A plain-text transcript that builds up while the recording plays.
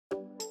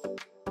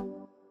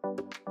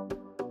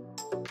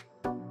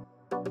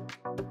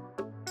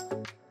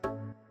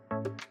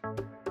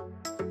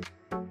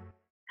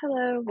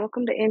Hello,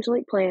 welcome to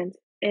Angelique Plans,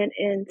 and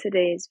in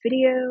today's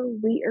video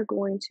we are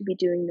going to be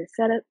doing the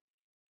setup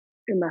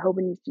in my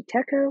Hobonichi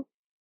Techo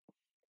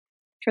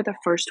for the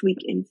first week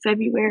in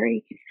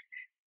February.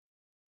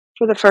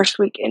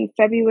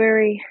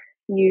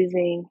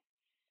 Using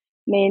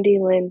Mandy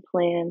Lynn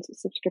Plans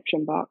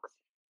subscription box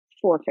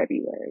for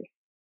February.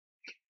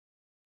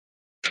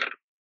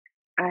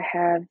 I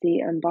have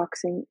the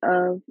unboxing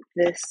of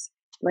this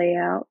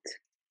layout.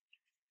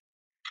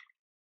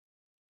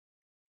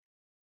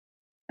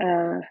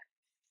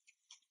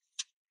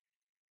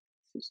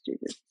 Let's do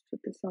this, put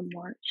this on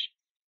March.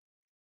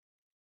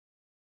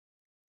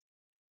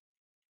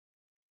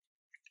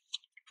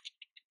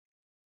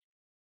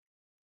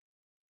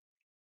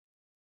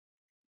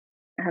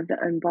 I have the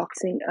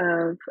unboxing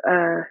of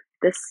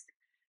this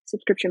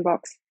subscription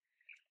box.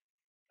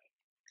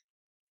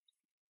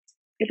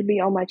 It'll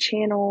be on my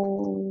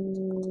channel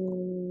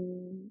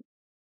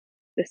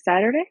this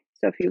Saturday.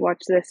 So if you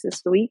watch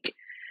this week,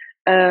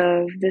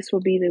 this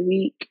will be the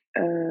week,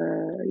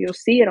 you'll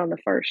see it on the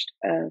 1st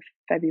of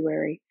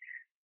February.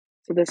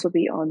 So this will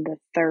be on the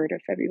 3rd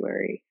of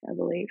February, I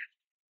believe.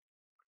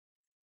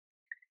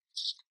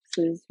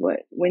 This is what,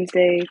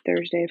 Wednesday,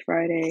 Thursday,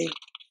 Friday,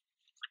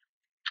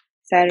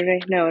 Saturday?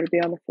 No, it'll be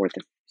on the 4th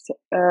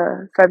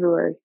of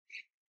February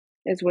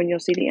is when you'll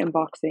see the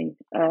unboxing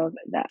of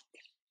that.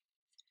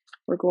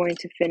 We're going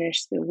to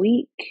finish the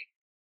week,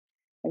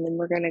 and then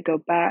we're going to go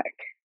back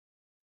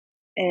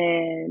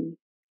and,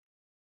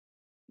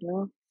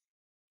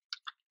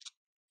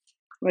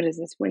 what is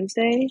this?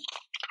 Wednesday,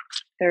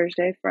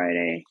 Thursday,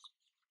 Friday,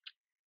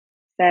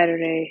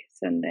 Saturday,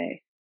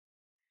 Sunday.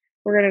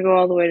 We're going to go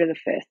all the way to the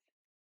 5th.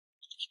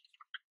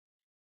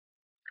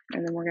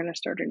 And then we're going to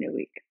start a new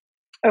week.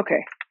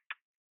 Okay.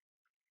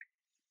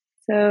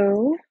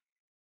 So,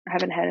 I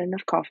haven't had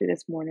enough coffee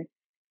this morning.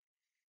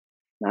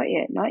 Not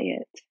yet.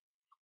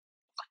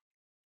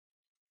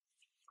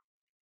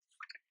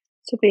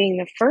 So, being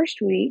the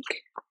first week,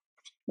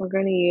 we're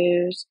going to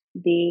use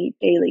the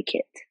daily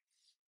kit.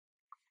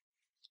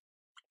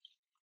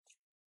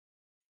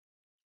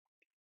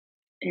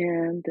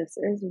 And this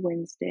is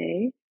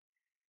Wednesday.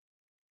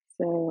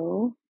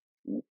 So,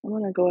 I'm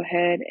going to go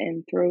ahead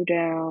and throw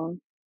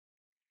down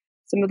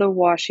some of the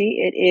washi.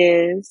 It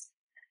is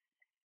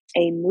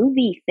a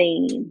movie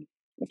theme,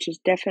 which is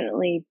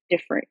definitely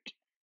different,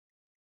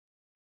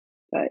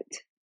 but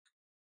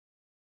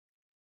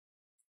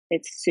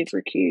it's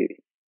super cute.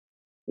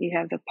 You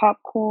have the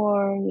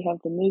popcorn, you have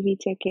the movie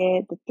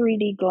ticket, the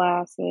 3D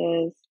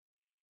glasses,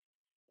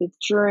 the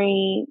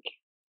drink.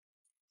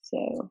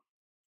 So,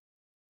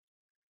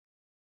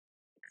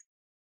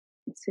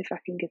 let's see if I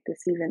can get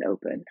this even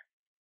open.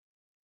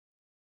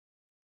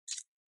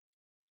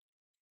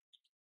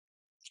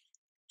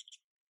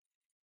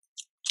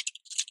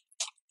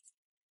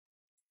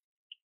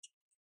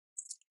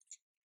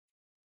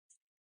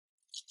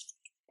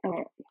 All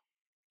right.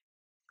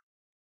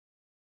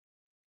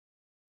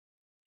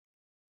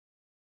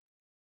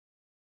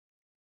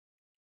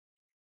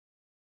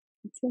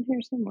 It's in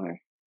here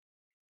somewhere.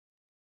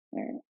 All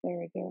right, there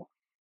we go.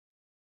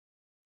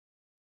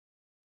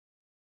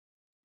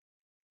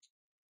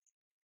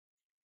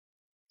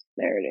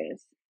 There it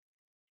is.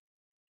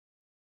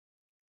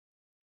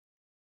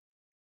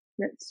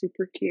 That's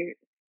super cute.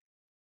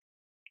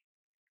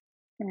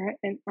 All right,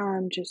 and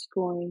I'm just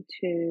going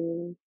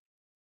to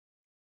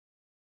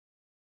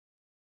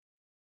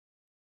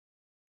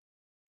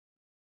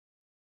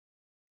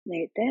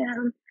lay it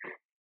down.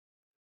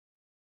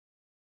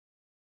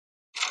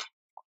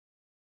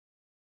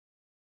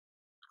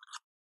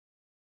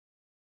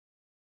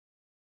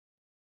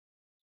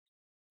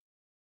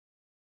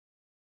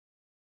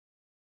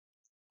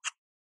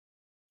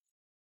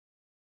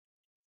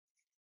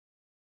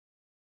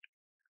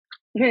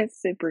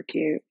 It's super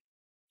cute.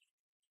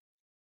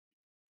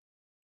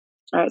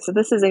 All right, so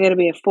this isn't going to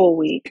be a full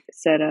week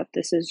setup.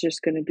 This is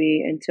just going to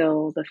be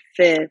until the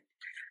 5th,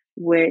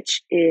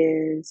 which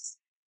is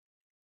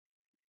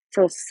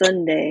till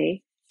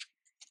Sunday.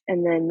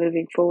 And then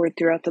moving forward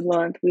throughout the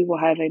month, we will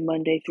have a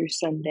Monday through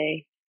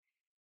Sunday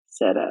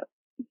setup.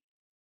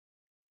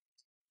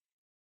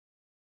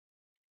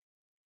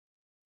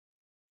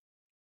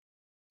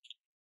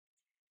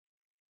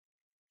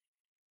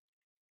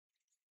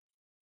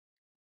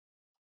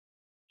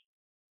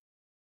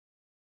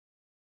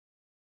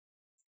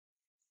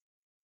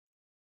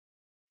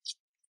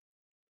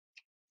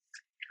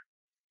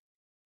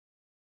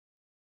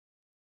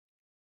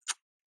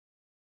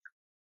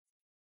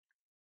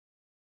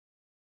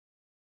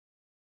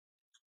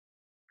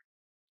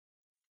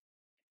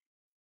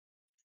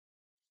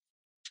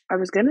 I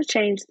was going to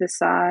change the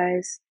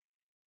size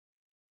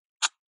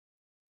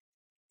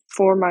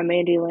for my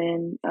Mandy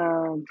Lynn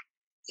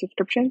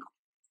subscription.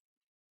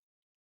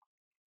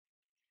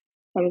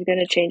 I was going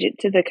to change it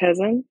to the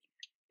cousin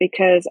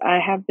because I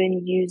have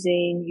been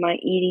using my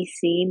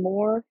EDC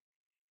more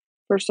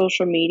for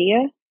social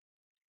media,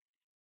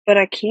 but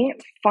I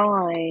can't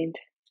find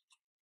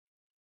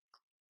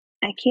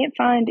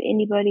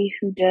anybody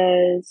who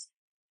does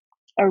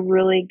a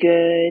really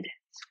good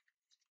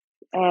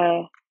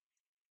Techo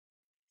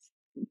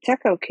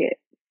kit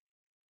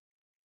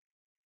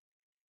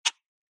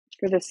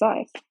for this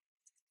size,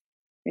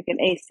 like an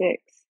A6,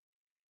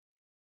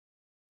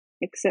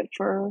 except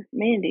for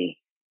Mandy.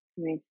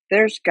 I mean,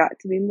 there's got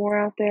to be more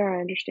out there.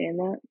 I understand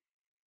that.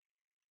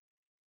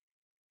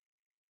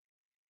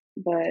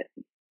 But,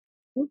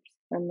 oops,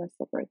 I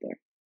messed up right there.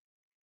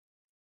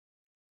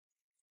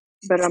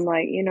 But I'm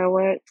like, you know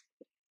what?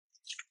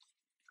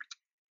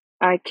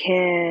 I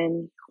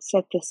can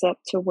set this up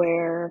to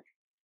where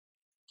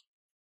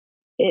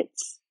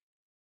it's,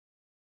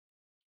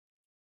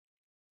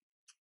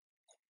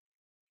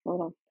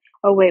 hold on.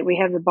 Oh, wait, we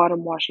have the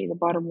bottom washi. The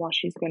bottom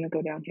washi is going to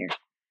go down here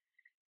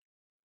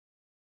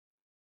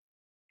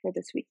for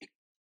this week.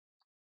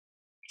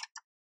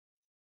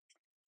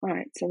 All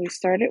right, so we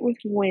started with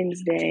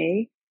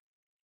Wednesday.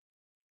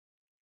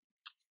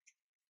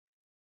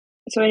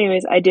 So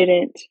anyways, I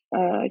didn't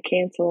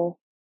cancel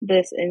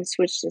this and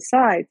switch the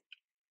side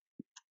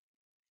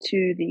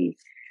to the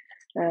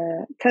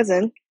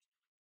cousin.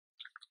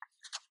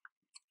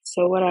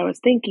 So what I was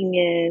thinking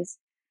is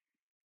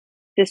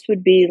this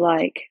would be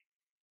like,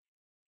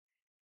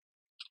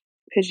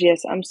 because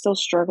yes, I'm still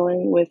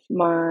struggling with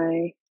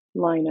my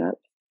lineup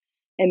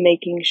and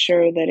making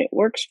sure that it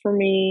works for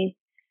me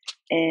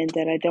and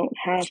that I don't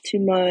have too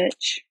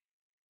much.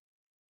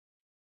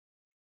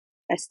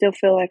 I still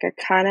feel like I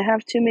kind of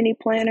have too many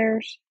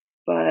planners,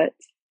 but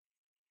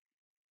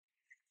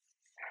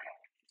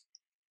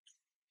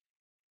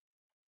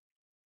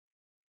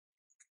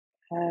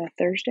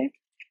Thursday,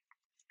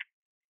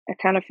 I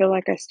kind of feel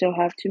like I still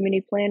have too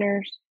many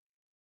planners.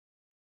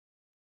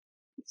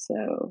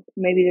 So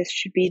maybe this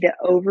should be the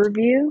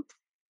overview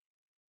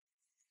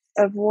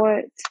of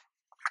what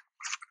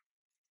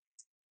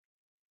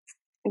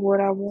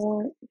I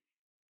want,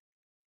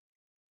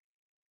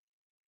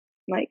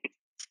 like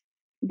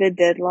the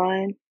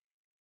deadline.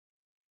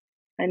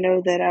 I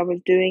know that I was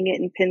doing it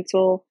in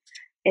pencil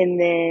and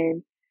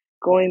then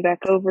going back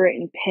over it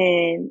in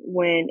pen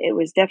when it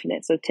was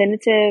definite. So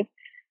tentative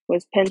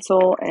was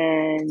pencil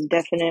and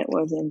definite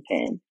was in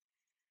pen.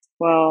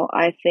 Well,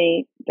 I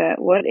think that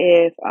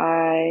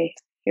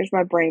here's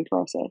my brain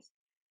process.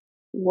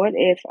 What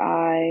if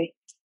I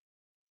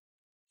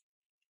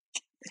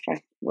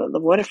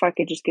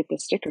could just get the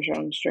stickers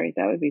on straight?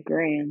 That would be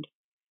grand.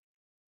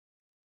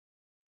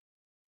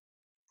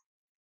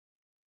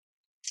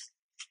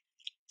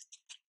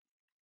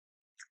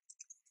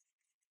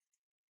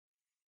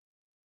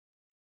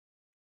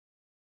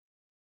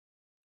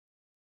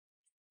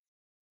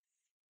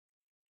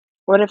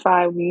 What if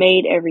I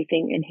made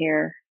everything in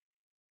here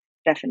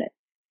definite?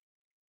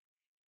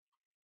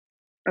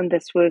 And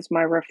this was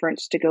my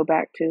reference to go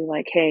back to,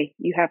 like, hey,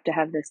 you have to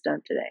have this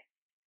done today.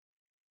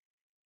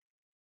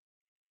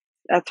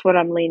 That's what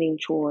I'm leaning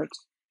towards.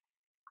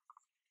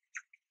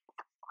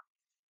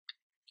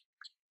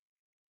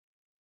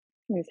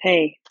 Is,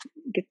 hey,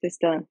 get this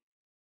done.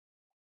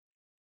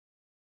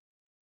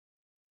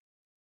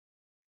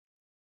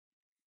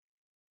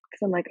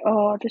 Because I'm like,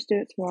 oh, I'll just do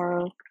it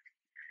tomorrow.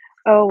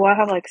 Oh, well, I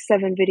have like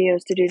 7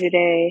 videos to do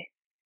today.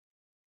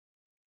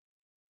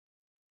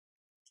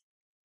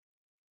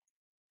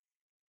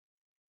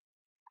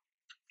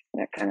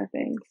 That kind of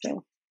thing.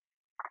 So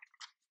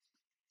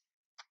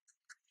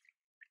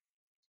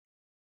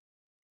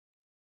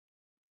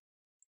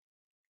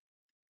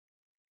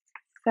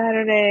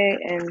Saturday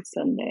and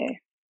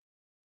Sunday.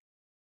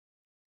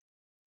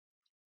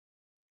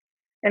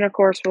 And of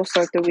course, we'll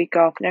start the week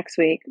off next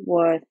week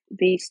with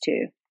these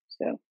two.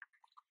 So,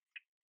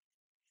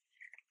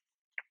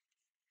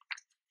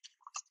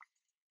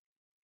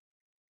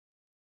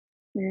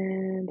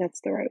 and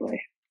that's the right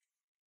way.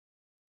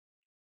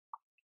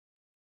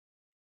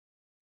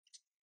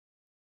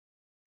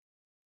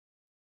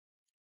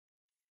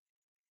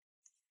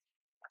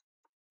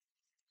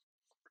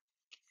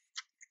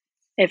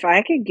 If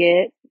I could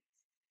get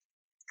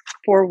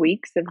 4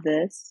 weeks of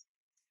this,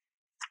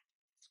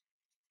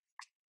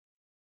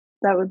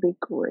 that would be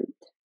great.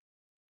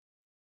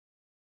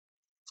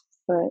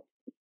 But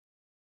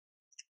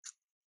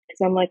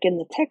because I'm like in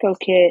the Techo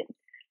kit,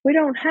 we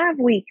don't have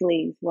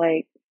weeklies.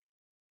 Like,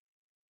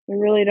 we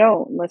really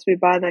don't, unless we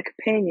buy the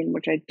companion,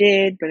 which I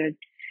did, but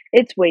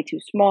it's way too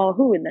small.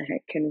 Who in the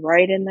heck can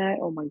write in that?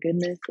 Oh my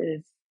goodness, it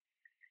is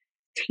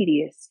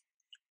tedious.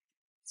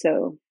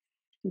 So,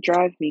 it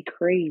drives me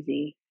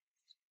crazy.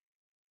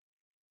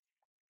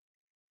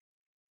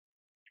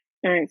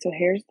 Alright, so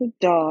here's the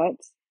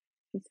dots.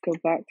 Let's go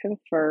back to the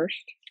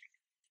first.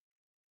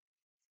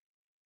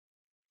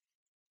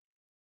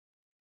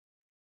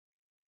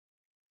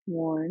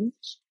 One,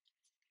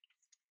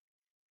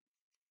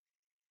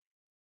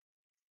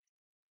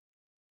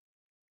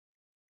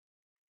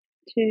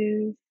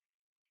 two,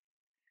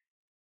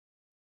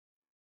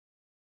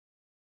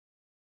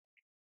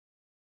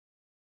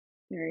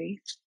 three.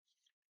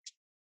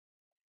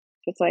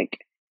 So it's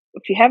like,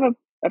 if you have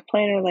a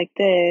planner like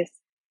this,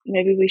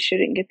 maybe we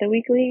shouldn't get the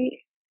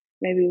weekly.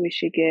 Maybe we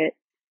should get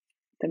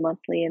the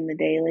monthly and the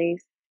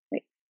dailies.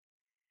 Like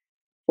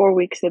 4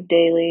 weeks of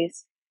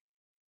dailies.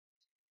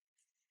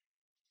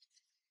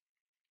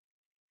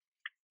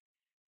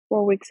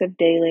 4 weeks of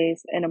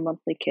dailies and a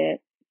monthly kit.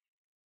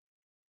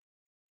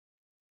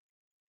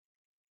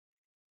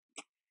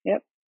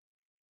 Yep.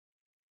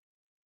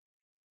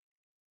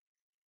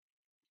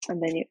 And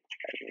then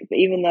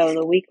even though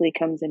the weekly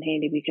comes in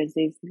handy because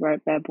these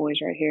bad boys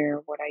right here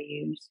are what I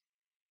use.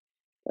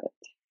 But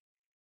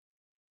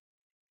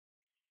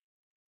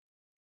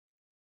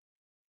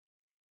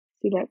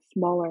see, that's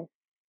smaller.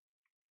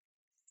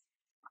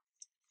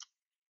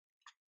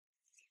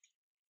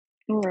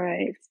 All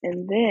right,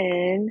 and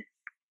then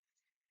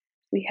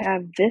we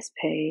have this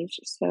page.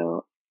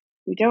 So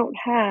we don't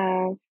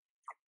have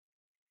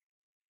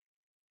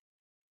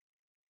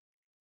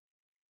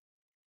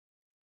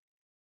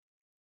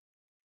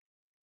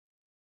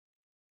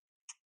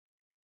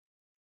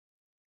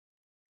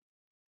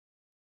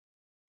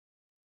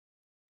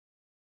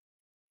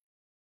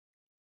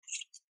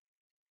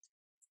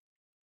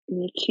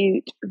any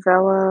cute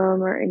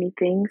vellum or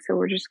anything, so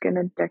we're just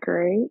gonna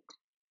decorate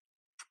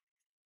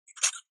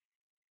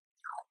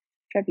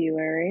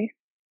February.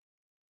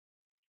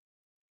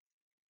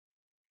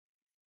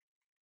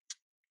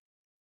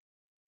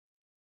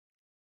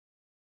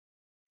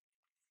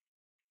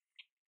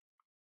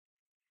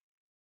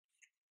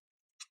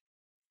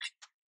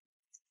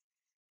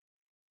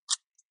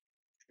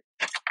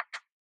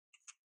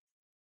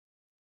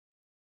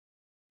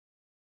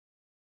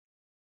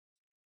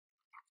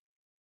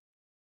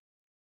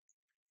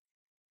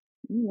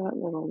 Ooh, that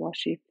little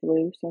lushy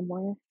flew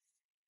somewhere.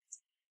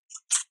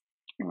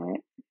 All right.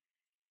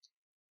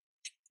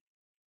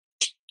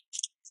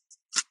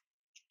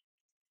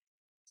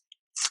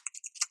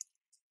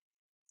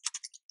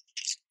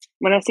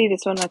 When I see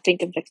this one, I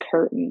think of the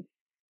curtain.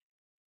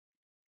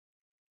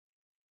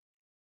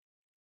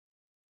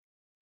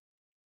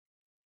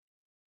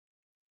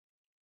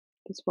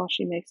 This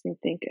washi makes me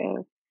think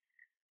of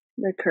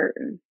the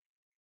curtain.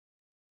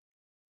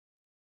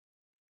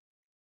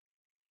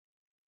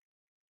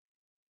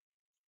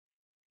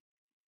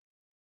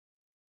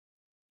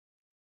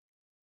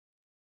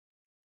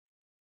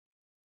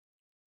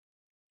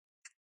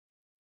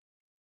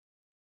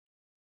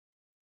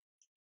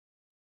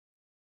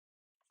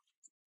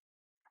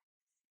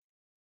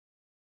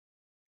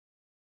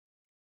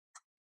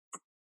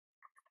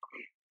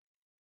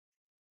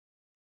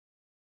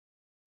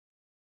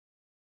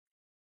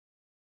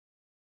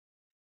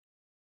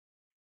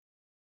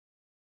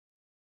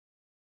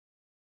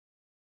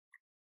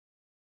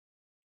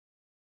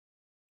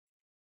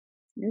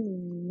 This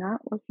is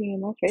not looking in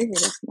my favor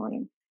this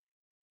morning.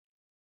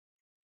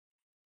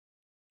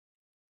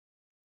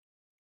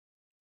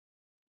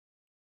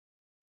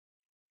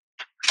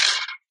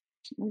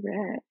 All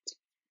right.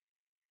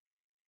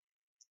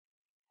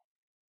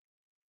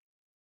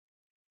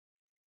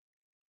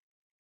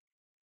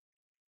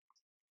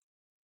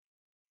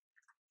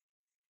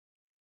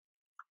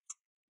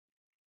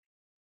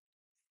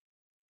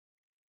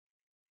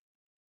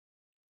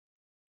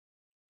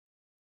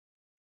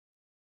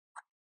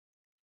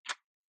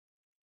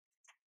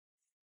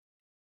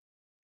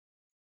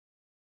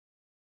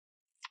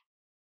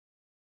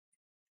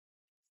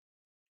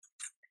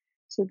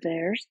 So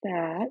there's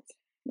that.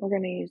 We're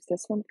going to use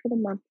this one for the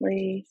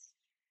monthly.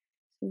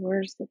 So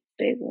where's the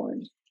big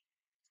one?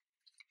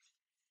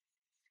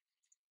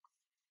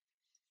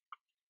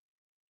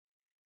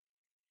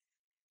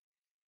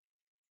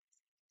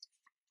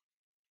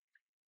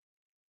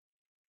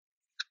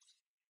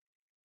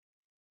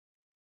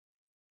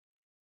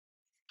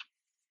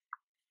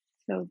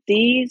 So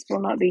these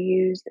will not be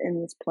used in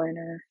this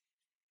planner.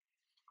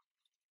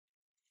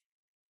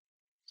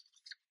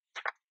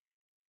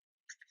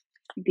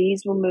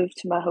 These will move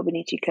to my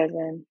Hobonichi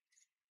cousin.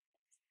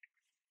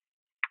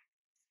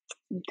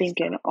 I'm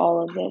thinking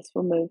all of this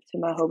will move to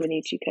my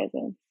Hobonichi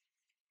cousin.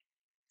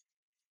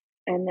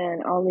 And then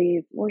I'll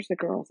leave, where's the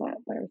girls at?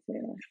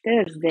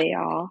 There's they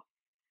are.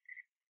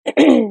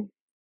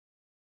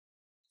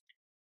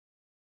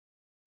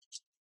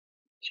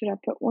 Should I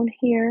put one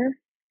here?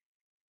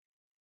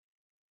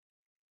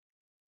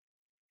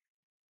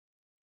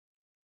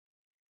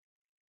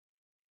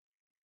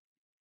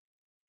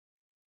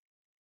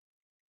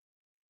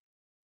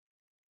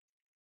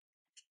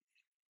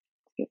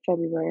 Get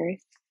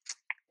February.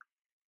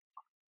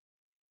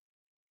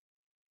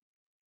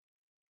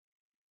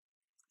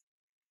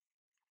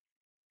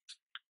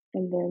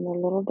 And then the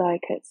little die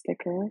cut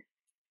sticker.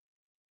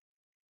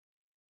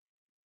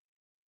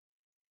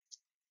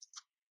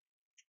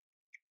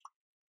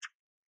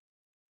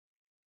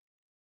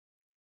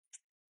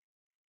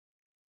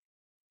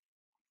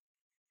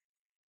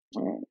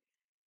 All right.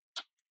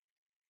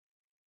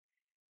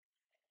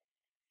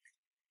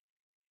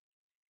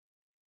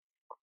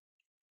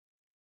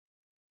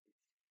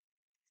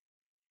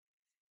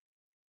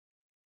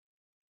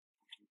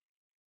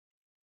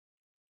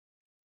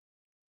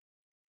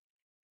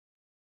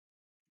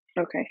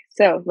 Okay,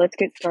 so let's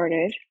get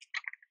started.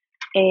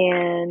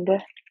 And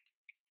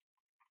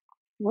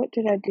what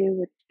did I do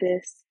with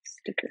this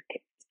sticker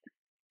kit?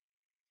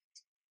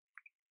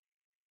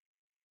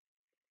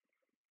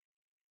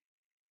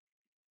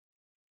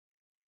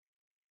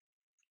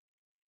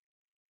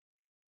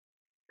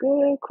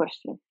 Good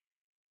question.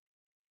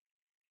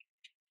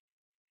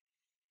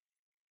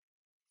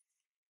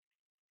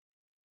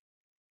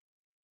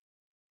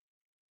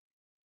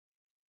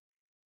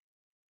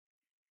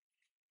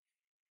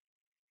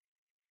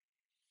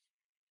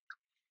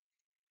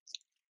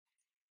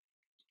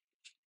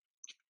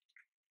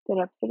 Did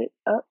I put it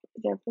up?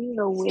 Did I put it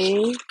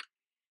away?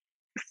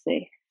 Let's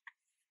see.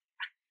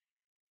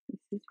 This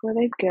is where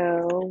they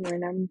go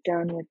when I'm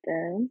done with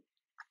them.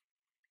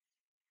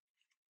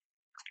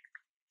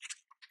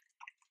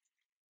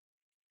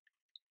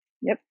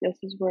 Yep, this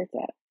is where it's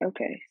at.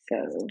 Okay,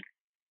 so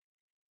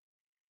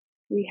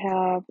we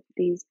have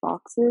these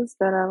boxes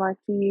that I like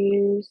to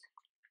use.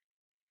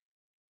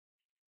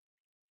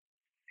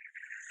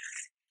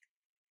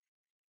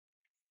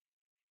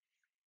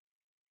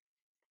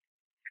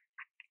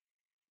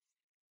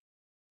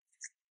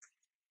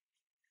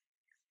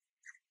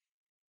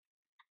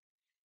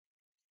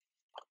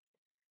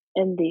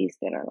 And these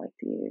that I like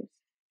to use.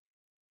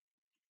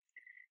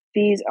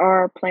 These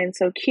are Plan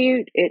So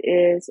Cute. It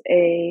is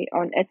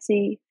on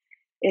Etsy.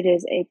 It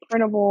is a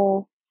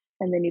printable,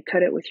 and then you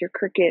cut it with your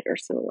Cricut or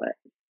Silhouette.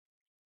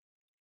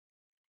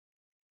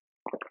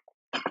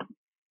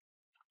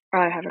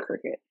 I have a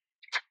Cricut.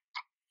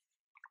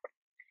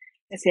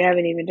 I see, I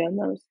haven't even done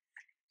those.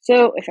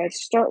 So if I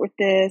start with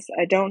this,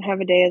 I don't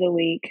have a day of the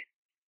week.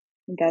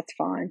 That's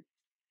fine.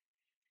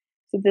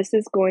 So this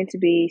is going to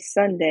be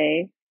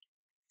Sunday.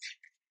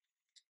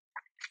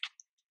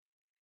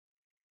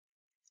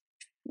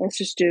 Let's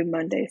just do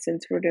Monday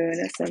since we're doing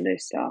a Sunday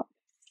stop.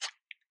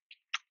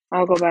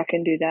 I'll go back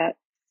and do that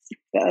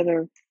the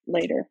other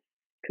later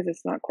because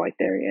it's not quite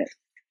there yet.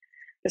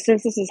 But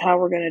since this is how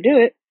we're going to do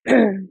it,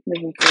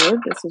 moving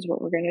forward, this is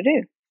what we're going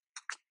to do.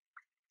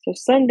 So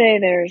Sunday,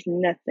 there's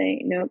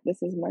nothing. Nope,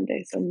 this is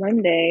Monday. So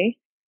Monday,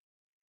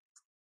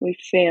 we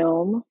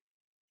film.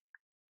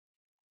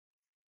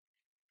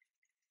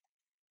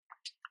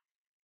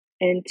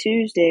 And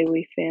Tuesday,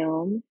 we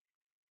film.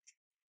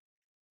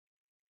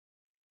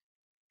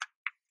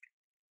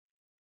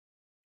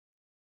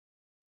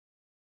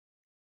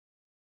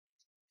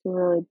 It's a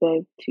really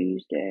big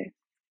Tuesday.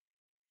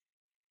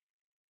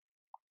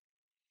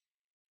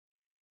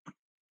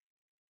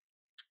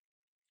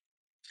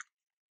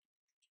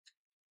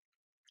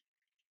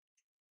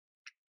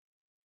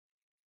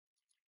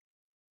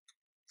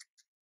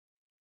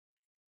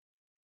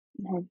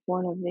 I have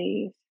one of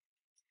these.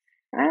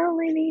 I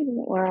only need,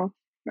 well,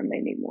 I may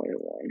need more than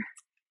one.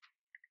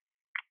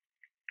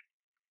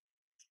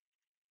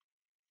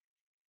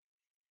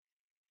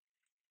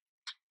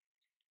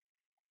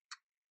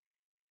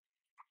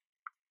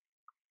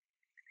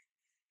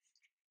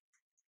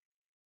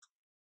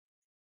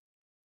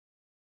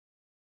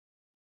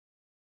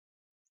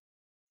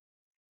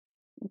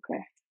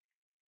 Okay.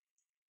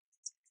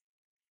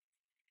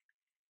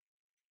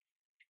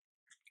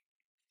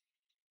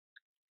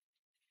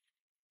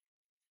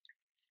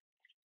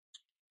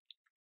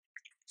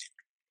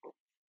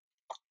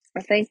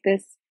 I think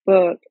this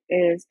book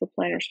is the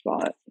planner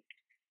spot.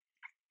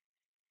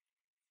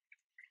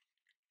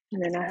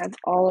 And then I have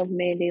all of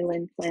Mandy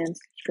Lynn Plan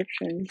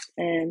subscriptions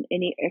and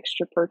any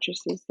extra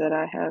purchases that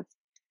I have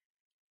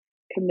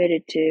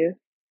committed to.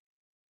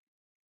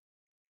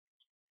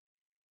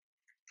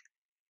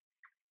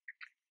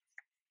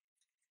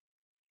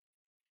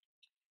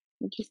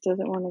 It just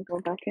doesn't want to go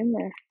back in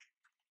there.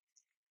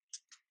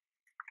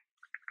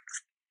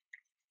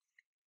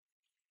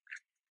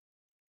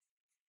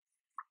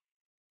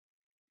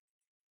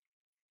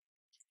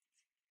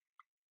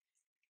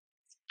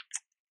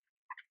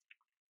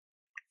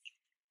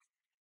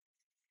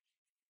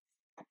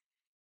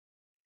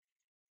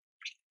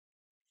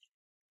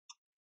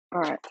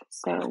 Alright,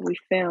 so we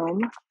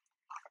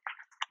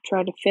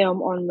try to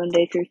film on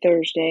Monday through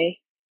Thursday.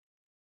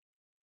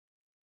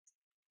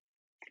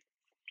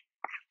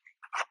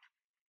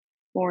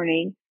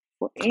 Morning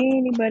before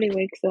anybody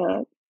wakes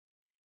up.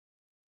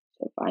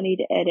 So if I need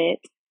to edit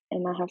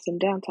and I have some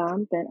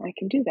downtime, then I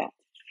can do that.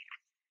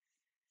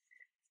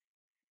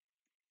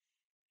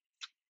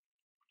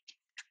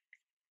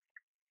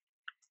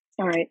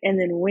 Alright, and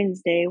then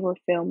Wednesday we're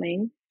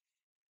filming.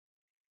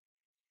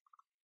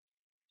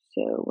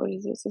 So what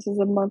is this? This is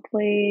a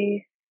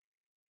monthly.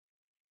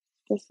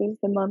 This is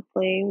the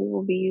monthly. We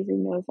will be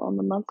using those on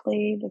the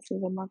monthly. This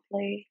is a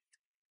monthly.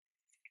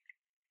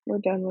 We're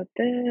done with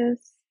this.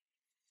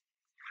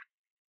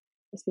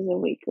 This is a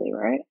weekly,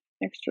 right?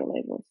 Extra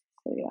labels.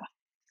 So yeah.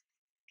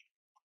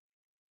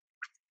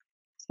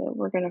 So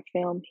we're going to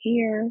film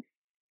here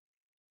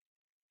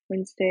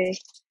Wednesday.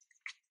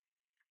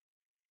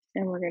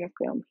 And we're going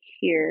to film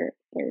here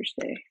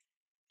Thursday.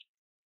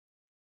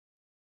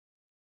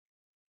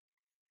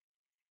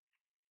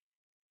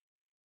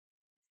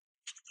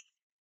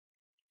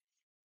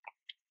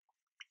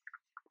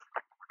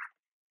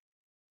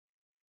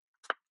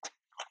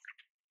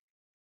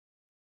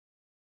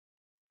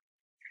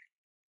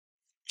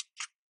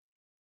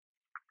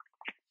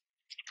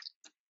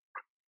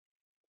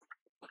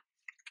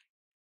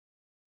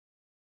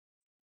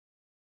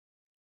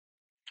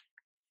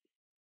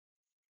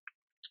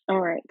 All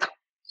right.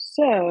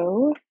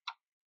 So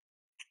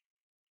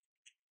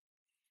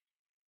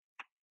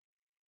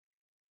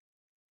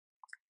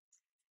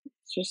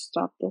let's just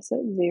stop this at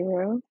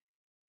 0.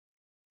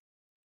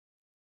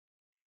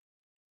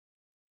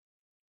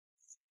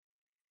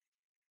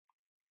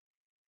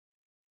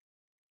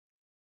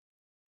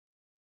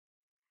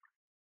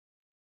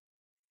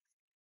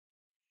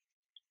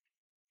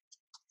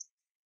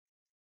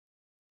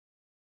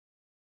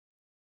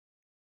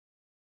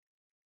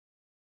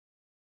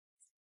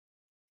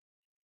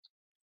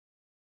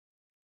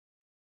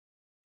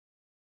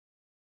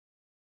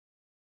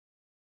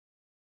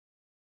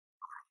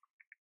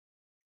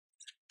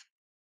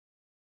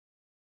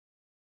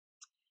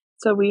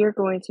 So we are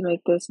going to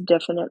make this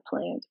definite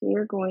plans. We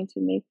are going to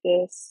make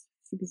this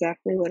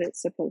exactly what it's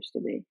supposed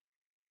to be.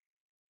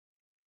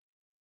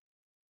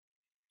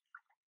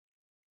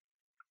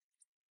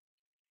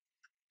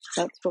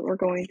 That's what we're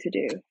going to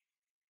do.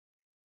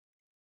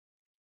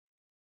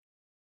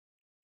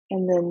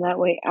 And then that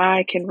way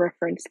I can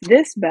reference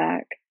this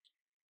back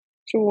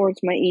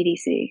towards my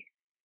EDC.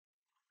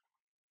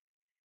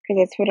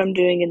 Because that's what I'm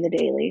doing in the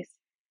dailies.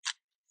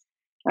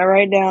 I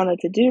write down a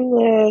to-do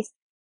list.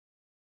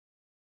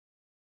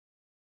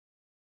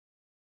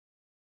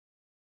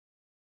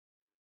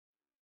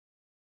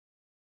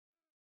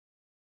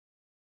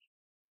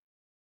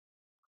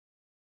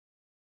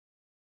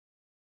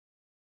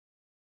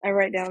 I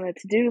write down a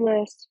to-do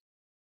list.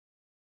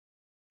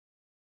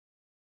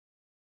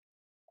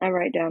 I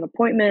write down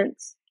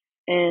appointments.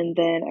 And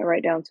then I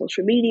write down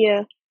social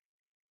media.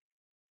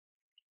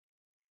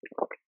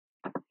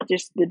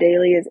 Just the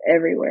daily is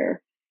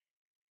everywhere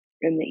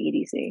in the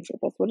EDC. So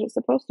that's what it's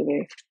supposed to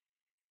be.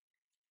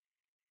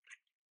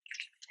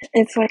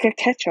 It's like a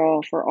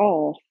catch-all for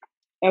all.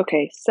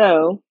 Okay,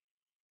 so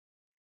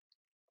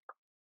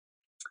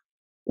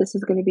this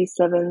is going to be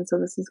 7, so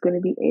this is going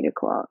to be 8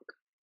 o'clock.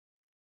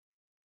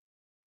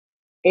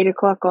 8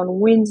 o'clock on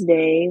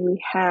Wednesday, we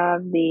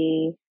have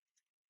this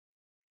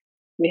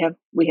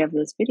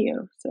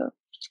video. So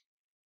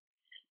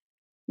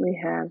we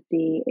have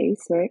the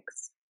A6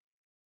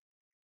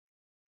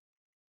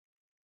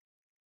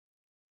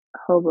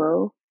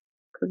 hobo,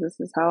 because this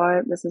is how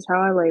I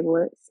label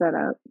it, set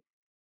up.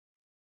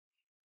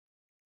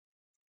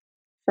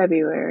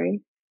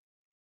 February,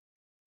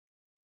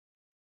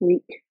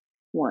 week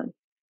 1.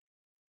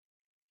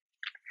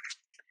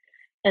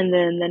 And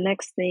then the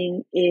next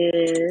thing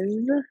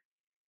is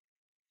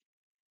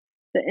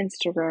the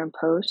Instagram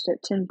post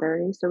at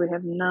 10:30. So we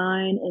have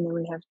 9 and then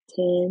we have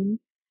 10.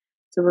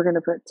 So we're going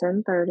to put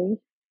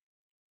 10:30.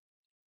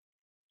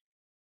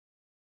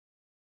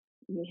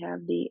 We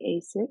have the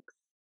A6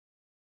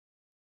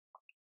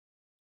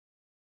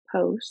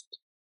 post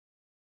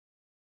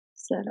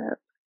setup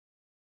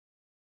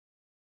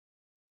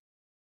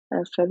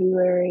of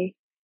February,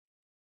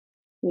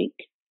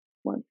 week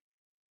 1.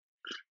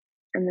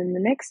 And then the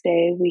next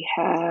day we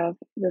have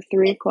the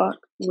 3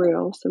 o'clock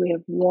reel. So we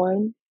have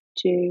 1,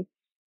 2,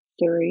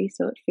 3.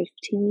 So at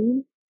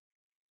 15,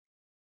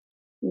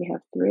 we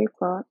have 3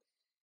 o'clock.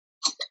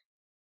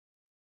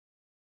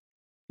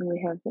 And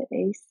we have the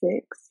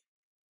A6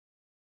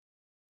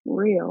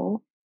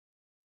 reel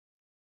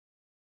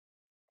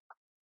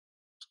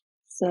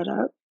set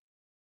up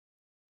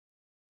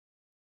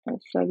of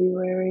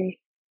February,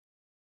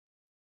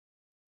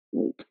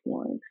 week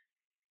 1.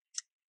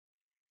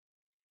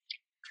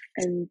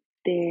 And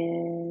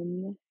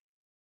then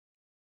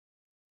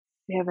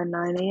we have a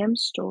 9 a.m.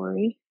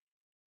 story.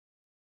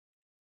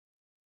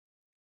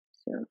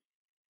 So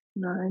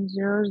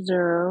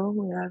 900,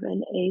 we have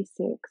an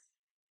A6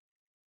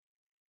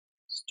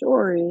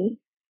 story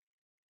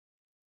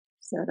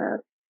set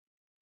up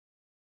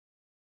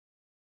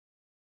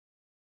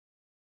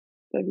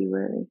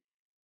February,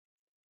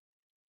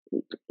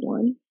 week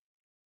 1.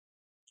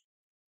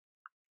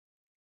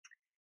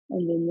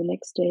 And then the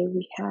next day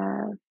we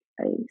have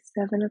a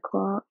 7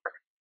 o'clock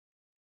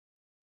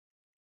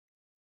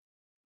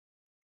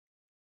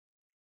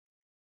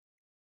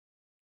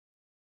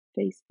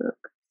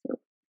Facebook. So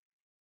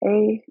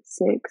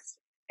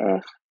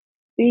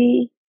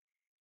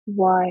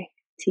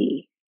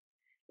A6FBYT.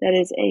 That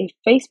is a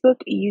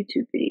Facebook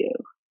YouTube video.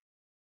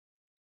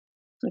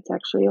 It's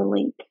actually a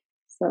link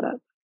set up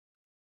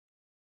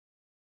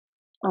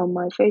on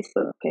my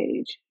Facebook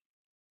page,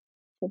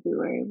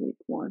 February, week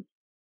 1.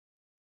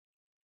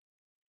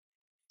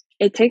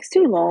 It takes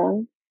too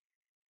long,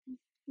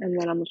 and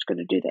then I'm just going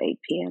to do the 8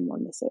 p.m.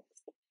 on the 6th.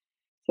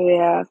 So we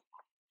have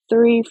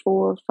 3,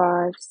 4,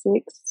 5,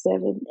 6,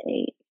 7,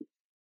 8.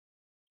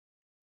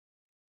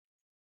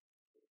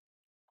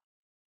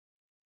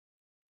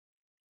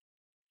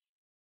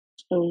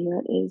 And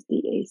that is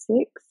the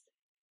A6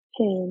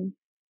 pen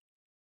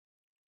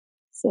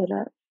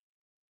setup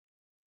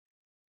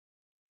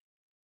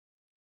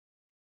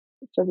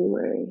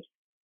February,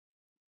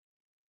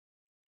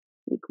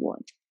 week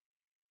 1.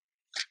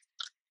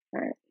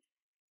 Alright.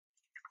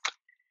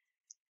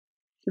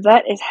 So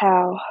that is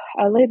how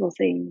I label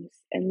things.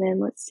 And then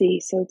let's see.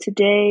 So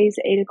today's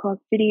 8 o'clock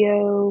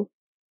video.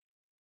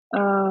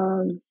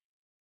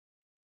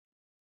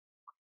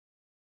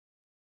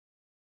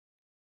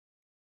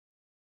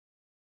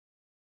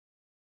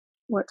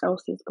 what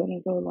else is going to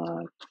go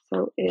live.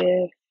 So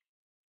if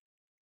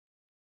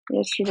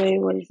yesterday,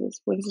 what is this,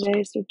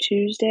 Wednesday, so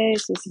Tuesday,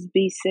 so this is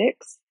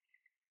B6.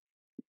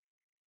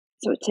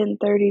 So at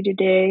 10:30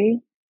 today,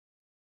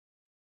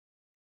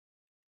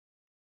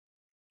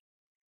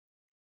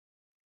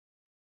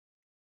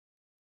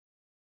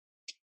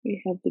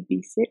 we have the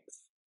B6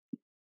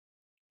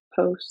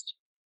 post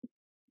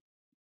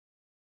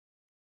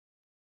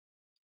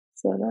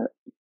set up.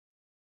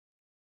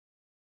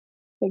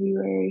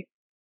 February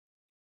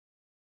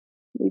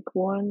week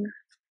 1,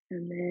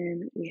 and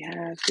then we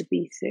have the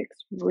B6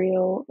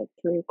 reel at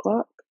 3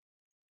 o'clock.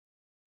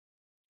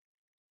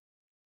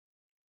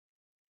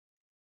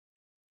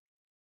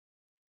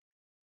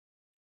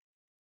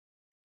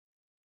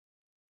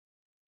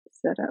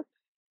 Set up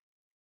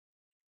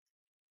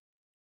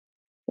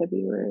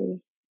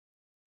February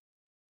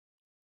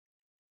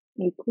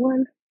week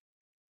 1,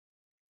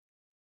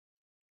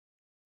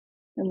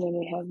 and then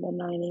we have the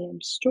 9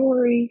 a.m.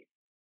 story.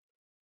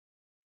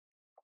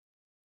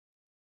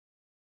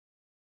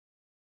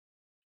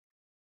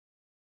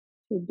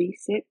 The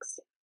B6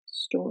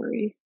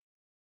 story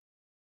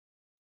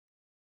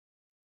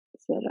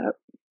set up.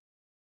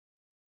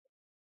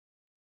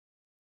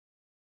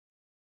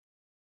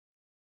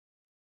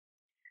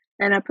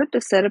 And I put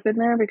the setup in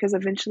there because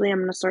eventually I'm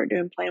going to start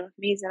doing plan with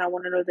me's, and I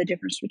want to know the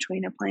difference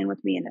between a plan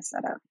with me and a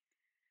setup.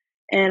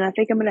 And I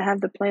think I'm going to have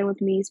the plan with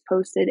me's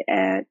posted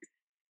at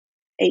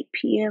 8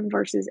 p.m.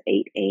 versus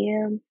 8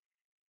 a.m.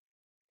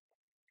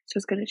 So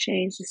it's going to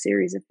change the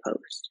series of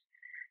posts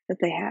that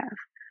they have.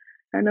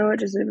 I know it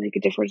doesn't make a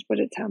difference, but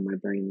it's how my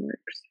brain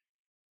works.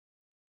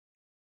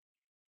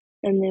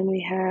 And then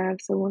we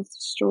have, so once the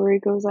story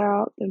goes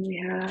out, then we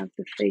have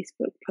the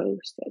Facebook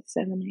post at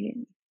 7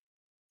 a.m.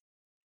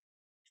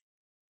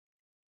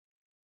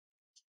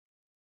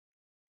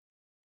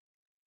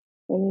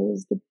 And it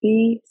is the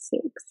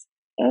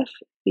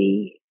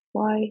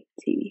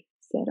B6FBYT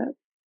setup.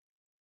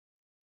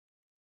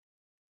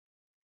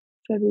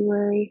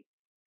 February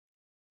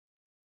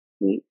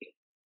week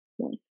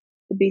 1.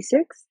 The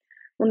B6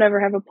 will never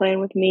have a plan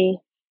with me,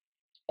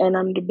 and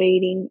I'm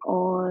debating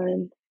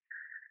on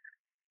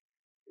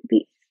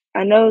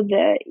I know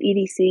the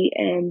EDC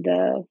and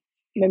the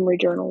memory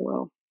journal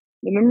will.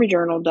 The memory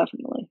journal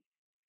definitely.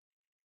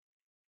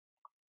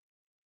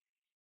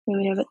 Then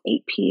we have an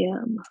 8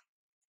 p.m.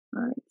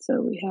 All right,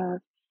 so we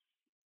have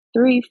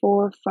 3,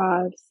 4,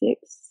 5, 6,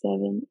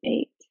 7,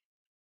 8.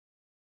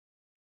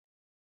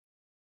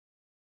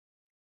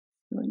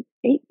 So an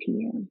 8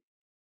 p.m.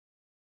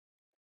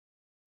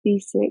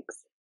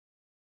 B6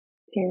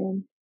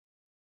 10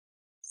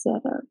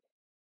 setup.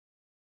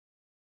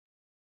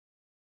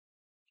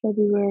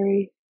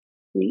 February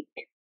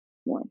week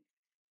 1.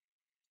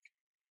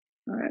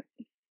 All right.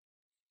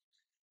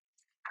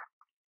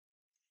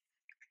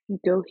 You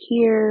go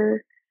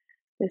here.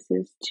 This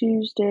is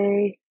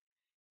Tuesday.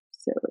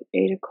 So at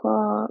 8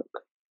 o'clock,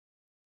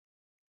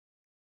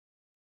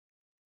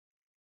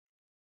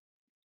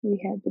 we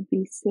had the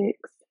B6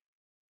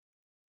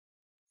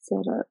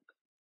 set up.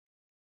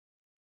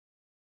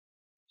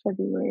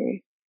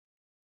 February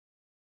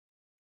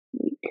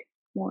week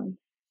 1.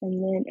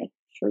 And then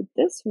for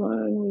this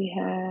one, we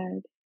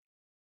had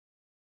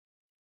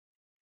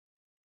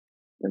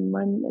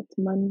it's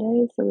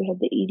Monday, so we had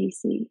the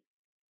EDC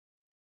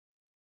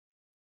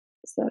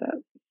set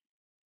up.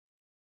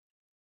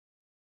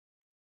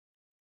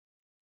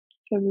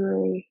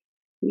 February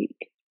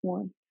week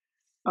 1.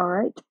 All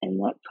right,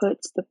 and that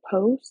puts the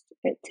post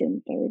at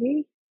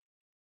 10:30.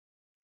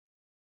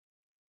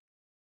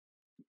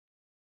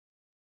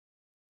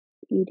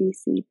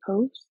 EDC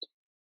post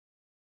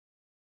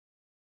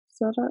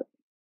set up.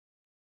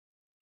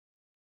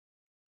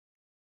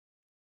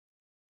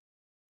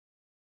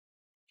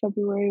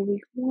 February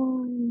week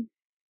 1.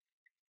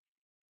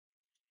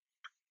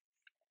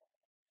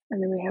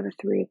 And then we have a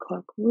 3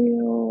 o'clock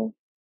reel.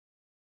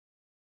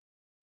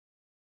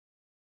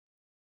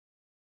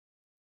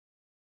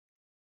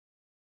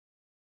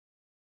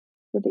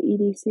 For the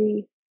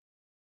EDC.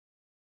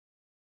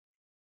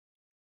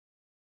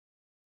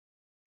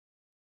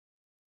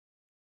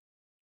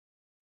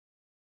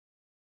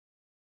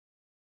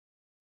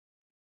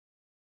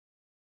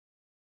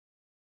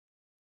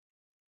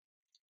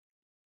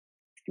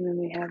 And then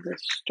we have the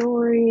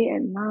story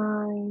at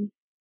 9.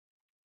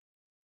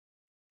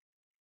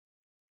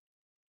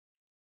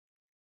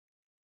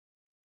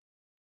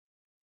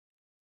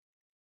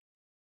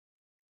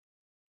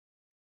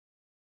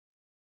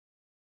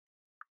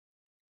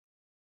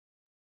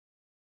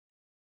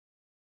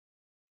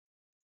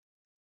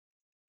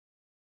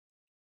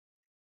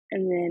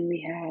 And then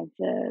we have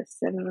the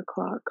 7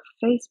 o'clock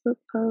Facebook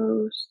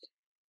post.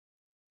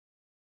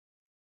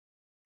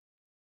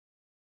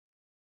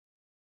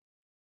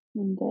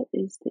 And that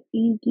is the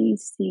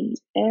EDC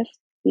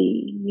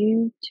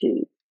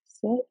FBU2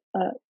 set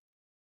up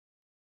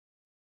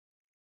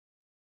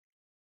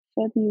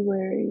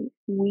February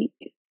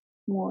week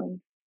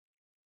 1.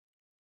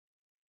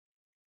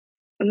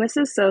 And this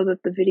is so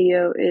that the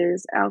video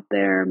is out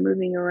there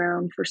moving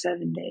around for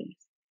 7 days.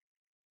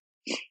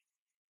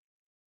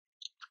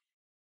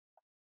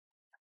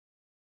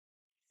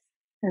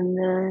 And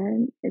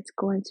then it's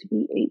going to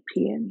be 8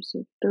 p.m.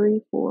 So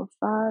 3, 4,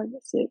 5,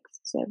 6,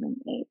 7,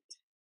 8.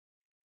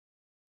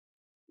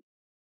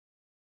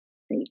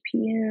 8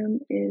 p.m.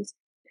 is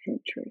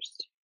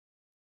Pinterest.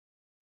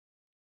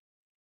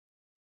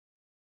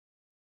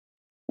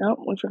 Nope,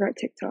 we forgot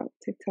TikTok.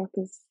 TikTok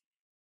is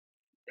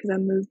because I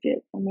moved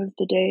it. I moved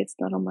the day. It's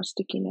not on my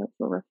sticky note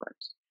for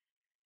reference.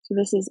 So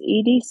this is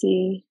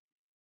EDC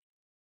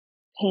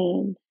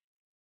pin.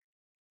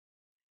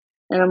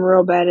 And I'm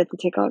real bad at the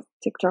TikToks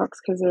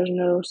because there's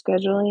no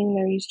scheduling.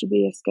 There used to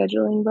be a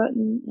scheduling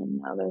button, and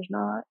now there's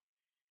not.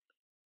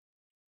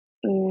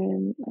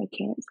 And I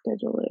can't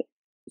schedule it.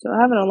 So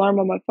I have an alarm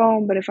on my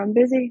phone, but if I'm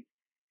busy,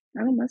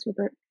 I don't mess with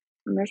it.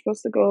 And they're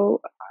supposed to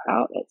go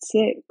out at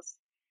 6.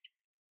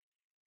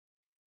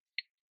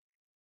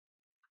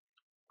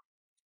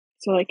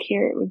 So like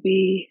here it would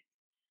be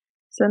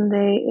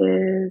Sunday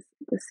is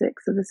the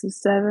 6th. So this is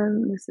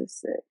 7, this is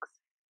 6.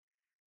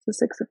 So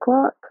 6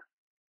 o'clock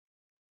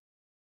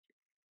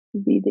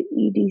would be the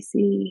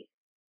EDC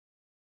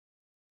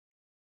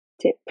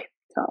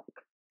TikTok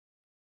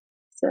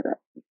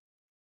setup.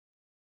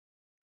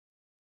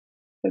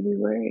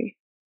 February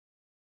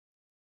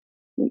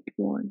week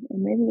 1.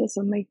 And maybe this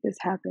will make this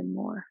happen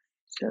more.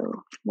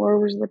 So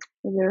is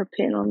there a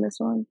pin on this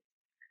one?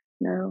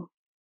 No.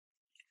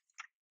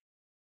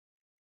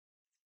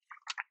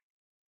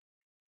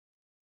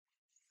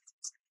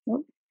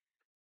 Nope.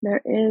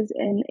 There is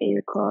an 8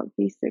 o'clock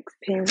B6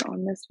 pin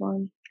on this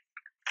one.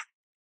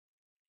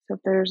 So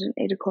if there's an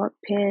 8 o'clock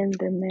pin,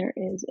 then there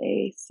is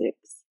a 6,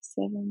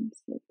 7,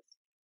 6.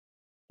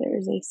 There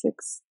is a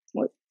 6.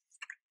 What?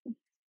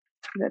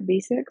 Is that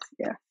B6?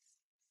 Yeah.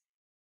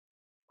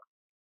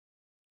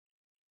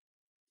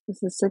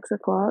 This is 6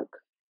 o'clock.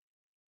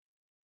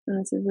 And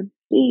this is a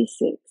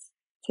B6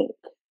 tick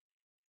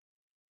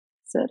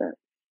setup.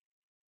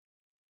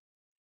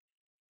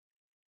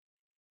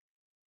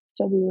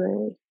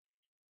 February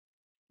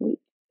week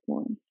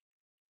 1.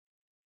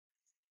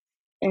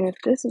 And if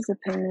this is a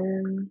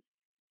pin,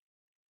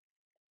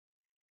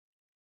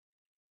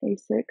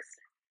 A6,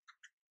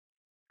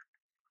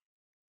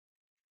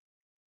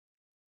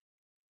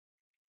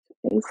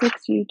 A6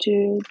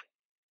 YouTube,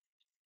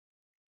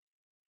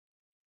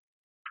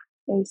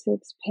 A6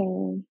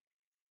 pin.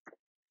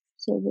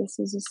 So this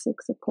is a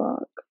 6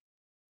 o'clock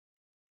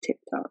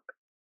TikTok.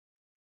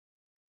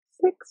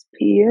 6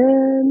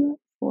 p.m.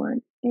 for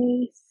an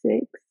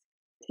A6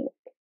 tick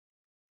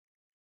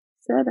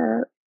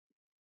setup.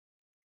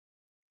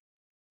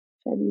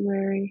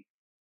 February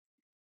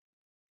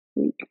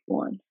week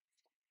 1.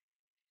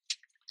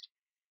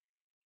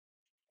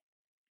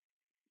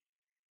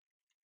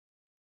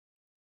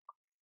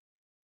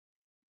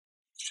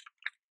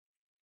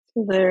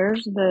 So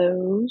there's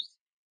those.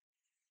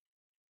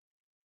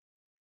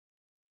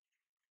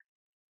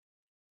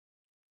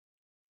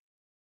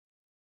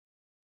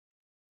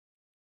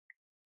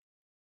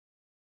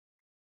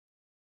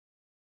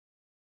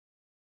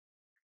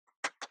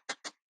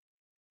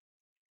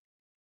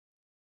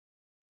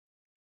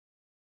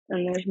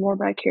 And there's more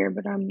back here,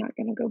 but I'm not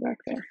going to go back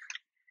there.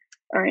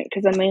 All right,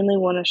 because I mainly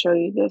want to show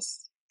you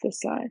this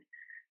side.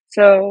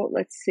 So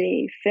let's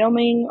see.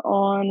 Filming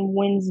on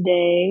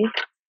Wednesday,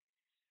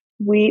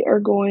 we are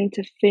going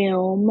to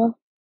film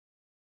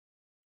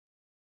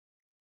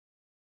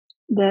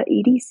the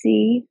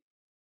EDC,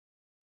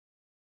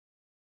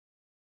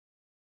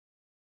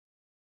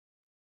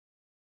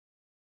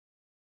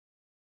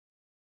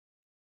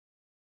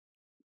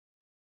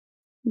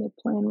 the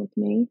plan with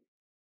me.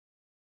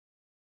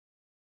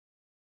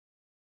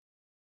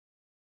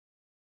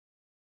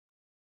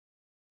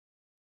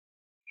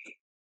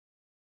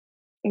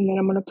 And then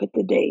I'm going to put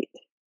the date.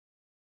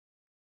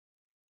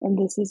 And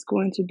this is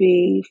going to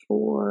be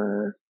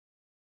for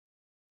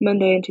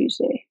Monday and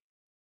Tuesday.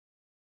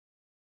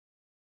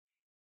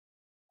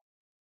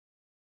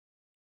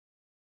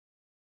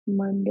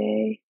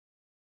 Monday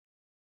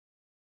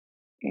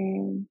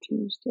and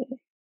Tuesday.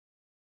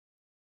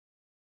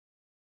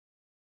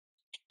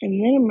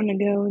 And then I'm going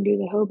to go and do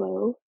the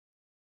hobo.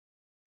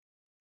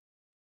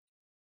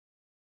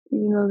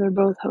 Even though they're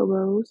both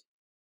hobos.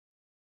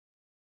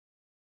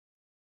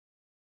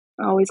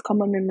 I always call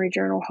my memory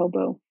journal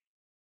hobo.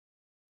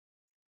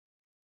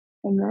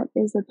 And that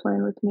is the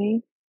plan with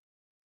me.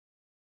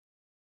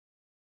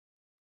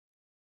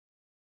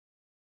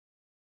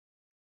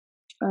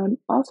 I'm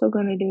also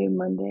going to do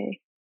Monday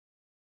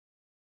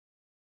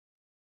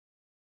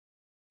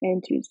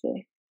and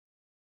Tuesday.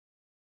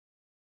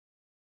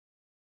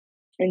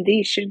 And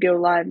these should go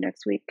live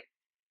next week.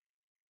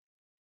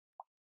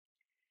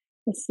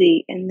 Let's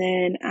see. And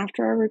then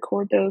after I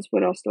record those,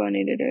 what else do I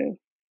need to do?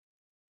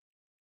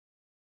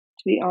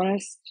 To be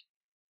honest,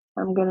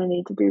 I'm going to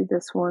need to do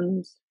this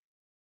one's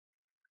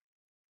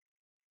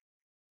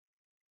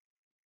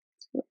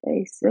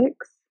A6.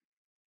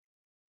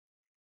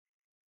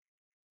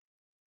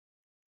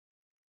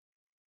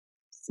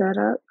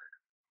 Setup.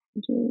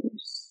 Do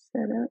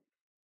setup.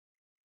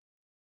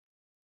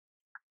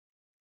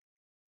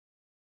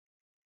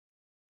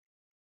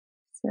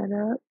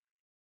 Setup.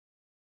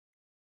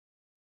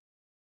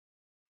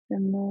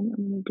 And then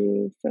I'm going to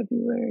do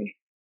February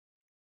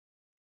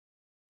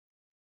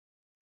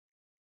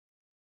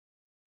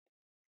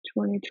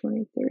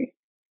 2023.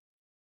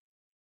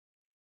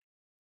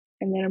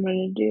 And then I'm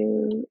going to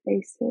do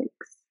A6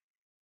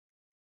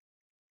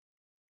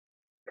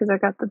 because I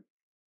got the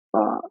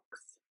box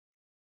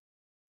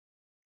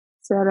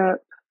set up,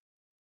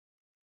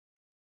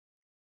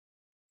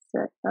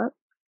 set up,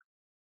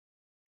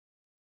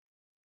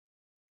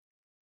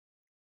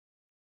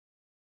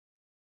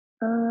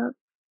 up,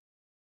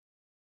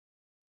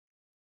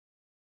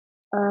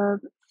 of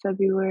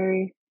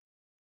February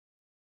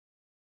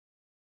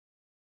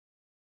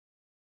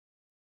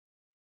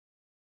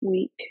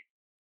week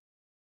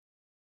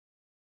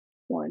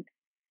 1.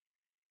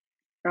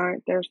 All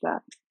right, there's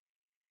that.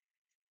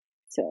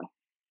 So,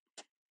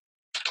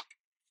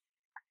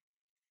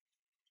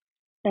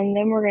 and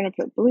then we're going to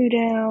put blue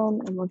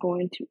down and we're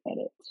going to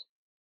edit.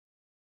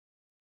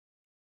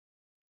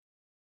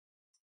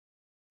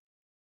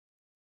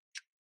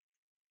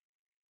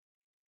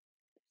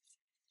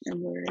 And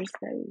where is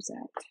those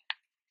at?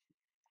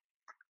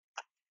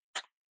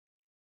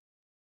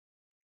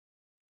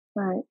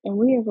 All right, and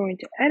we are going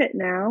to edit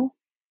now.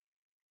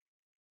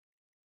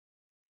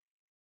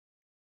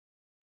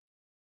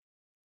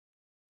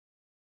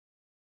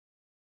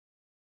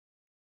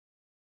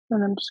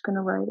 And I'm just going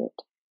to write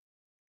it.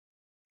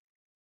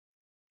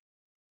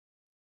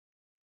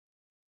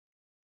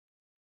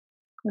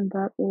 And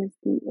that is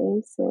the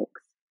A6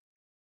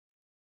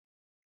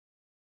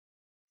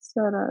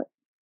 setup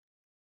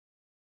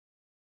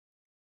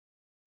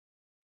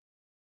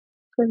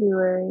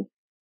February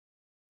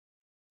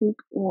week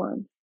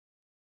 1.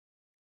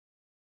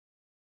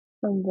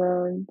 And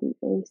then the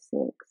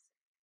A6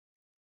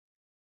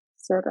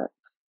 setup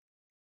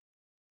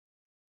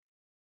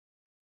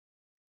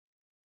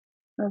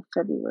of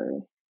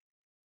February.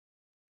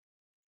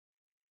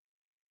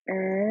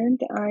 And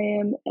I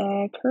am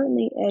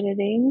currently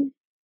editing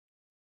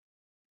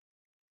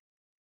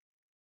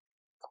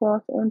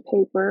cloth and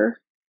paper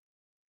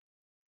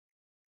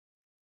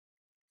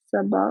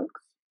subbox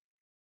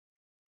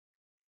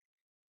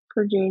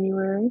for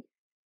January.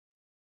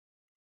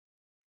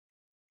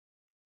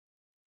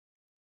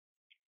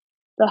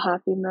 The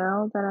Happy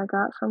Mail that I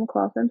got from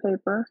Cloth and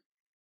Paper.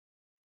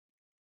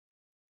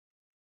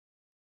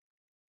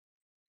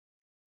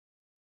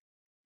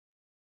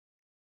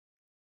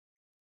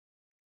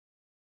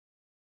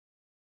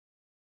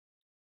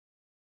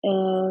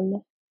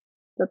 And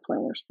the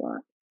planner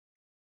spot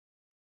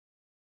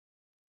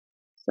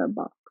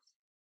subbox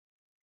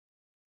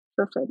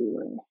for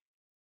February.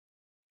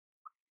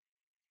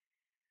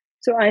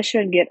 So I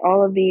should get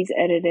all of these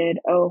edited.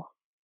 Oh,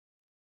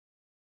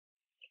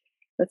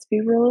 let's be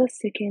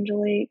realistic,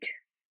 Angelique.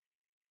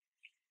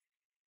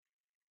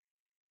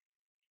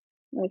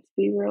 Let's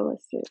be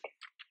realistic.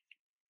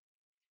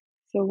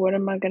 So what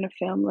am I going to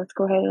film? Let's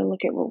go ahead and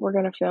look at what we're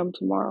going to film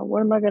tomorrow.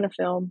 What am I going to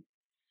film?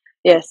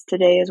 Yes,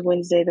 today is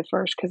Wednesday the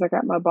 1st because I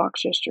got my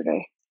box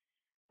yesterday.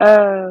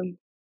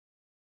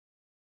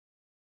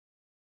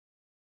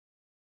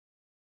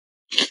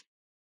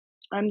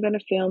 I'm going to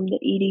film the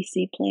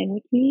EDC Plan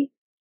With Me.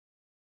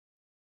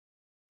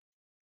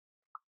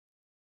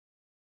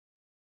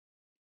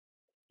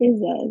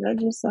 Is that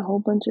just a whole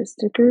bunch of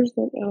stickers?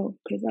 Oh,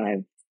 because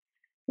I've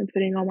been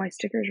putting all my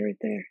stickers right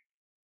there.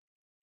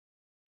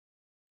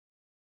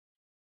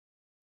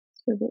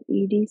 So the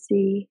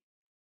EDC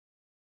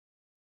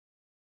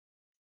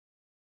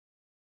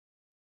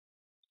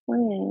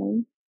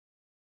Plan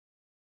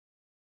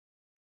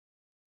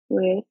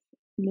With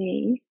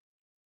Me.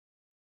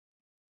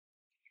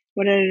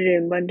 What did I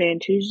do? Monday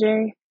and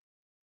Tuesday?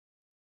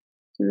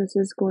 So this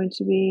is going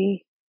to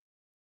be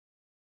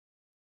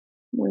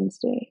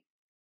Wednesday.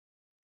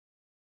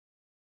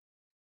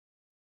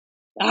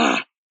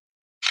 I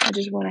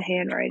just want to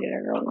handwrite it.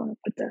 I don't want to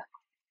put the...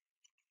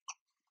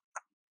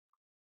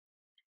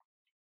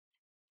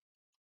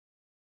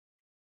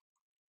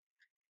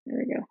 There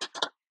we go.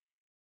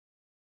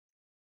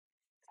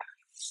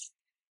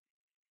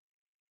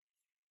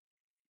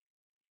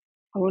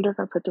 I wonder if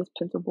I put this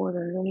pencil board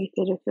underneath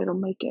it, if it'll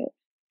make it.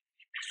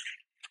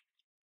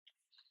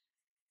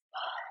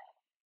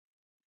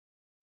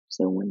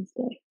 So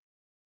Wednesday.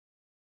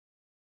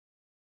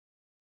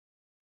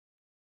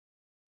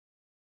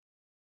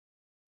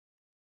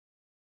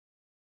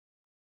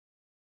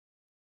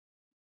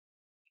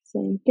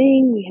 Same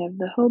thing. We have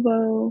the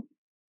hobo.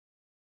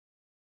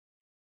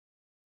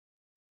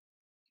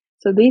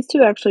 So these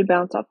two actually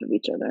bounce off of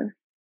each other.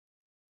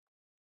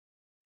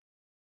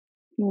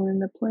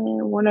 And the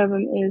plan, one of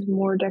them is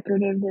more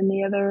decorative than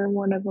the other.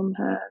 One of them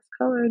has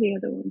color. The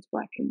other one's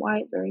black and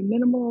white, very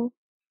minimal.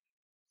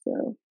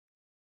 So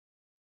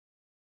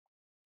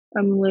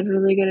I'm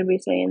literally going to be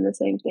saying the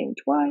same thing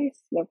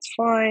twice. That's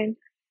fine.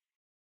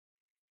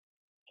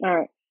 All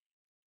right.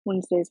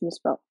 Wednesday's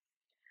misspelled.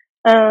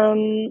 So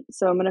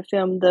I'm going to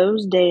film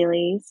those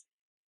dailies.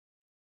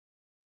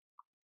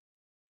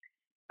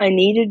 I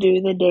need to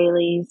do the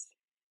dailies.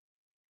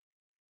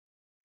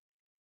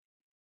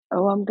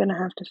 Oh, I'm going to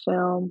have to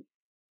film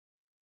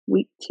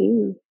week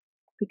 2.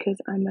 because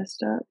I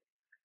messed up.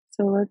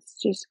 So let's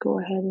just go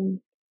ahead and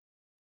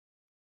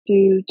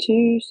do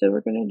 2. So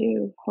we're going to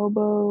do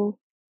hobo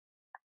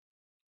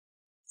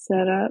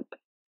setup.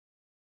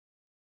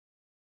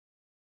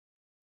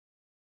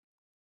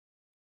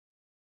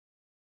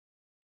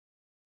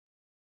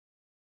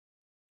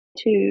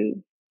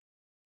 To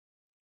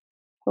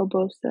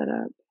hobo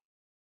setup.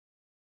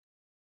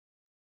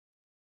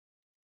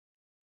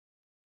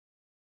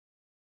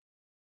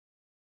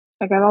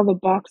 I got all the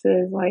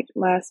boxes like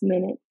last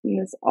minute,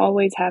 and this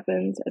always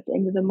happens at the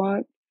end of the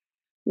month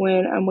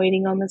when I'm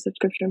waiting on the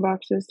subscription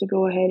boxes to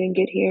go ahead and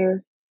get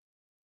here.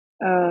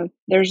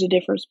 There's a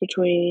difference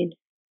between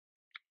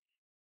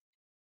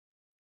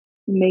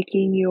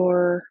making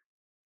your,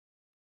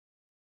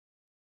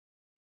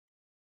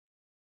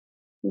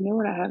 you know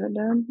what I haven't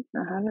done?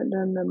 I haven't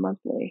done the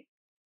monthly.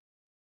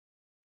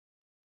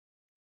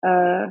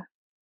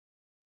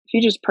 If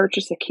you just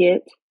purchase a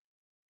kit,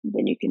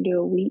 then you can do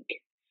a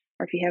week.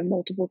 Or if you have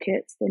multiple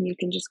kits, then you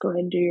can just go ahead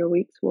and do your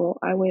weeks. Well,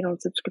 I wait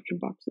on subscription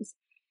boxes.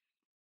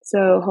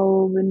 So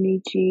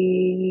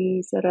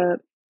Hobonichi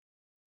setup.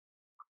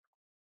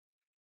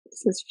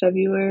 This is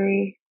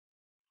February.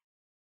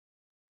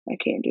 I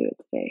can't do it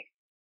today.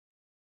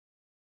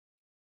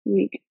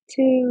 Week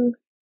 2,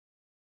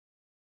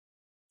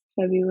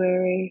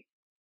 February.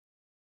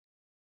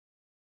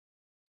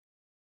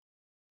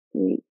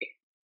 Week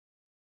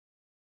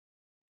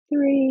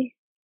 3.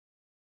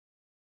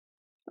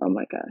 Oh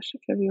my gosh,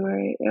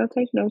 February. It'll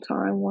take no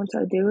time once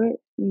I do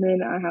it, and then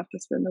I have to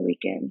spend the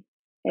weekend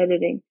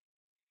editing.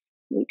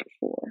 Week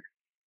 4.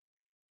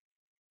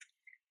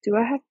 Do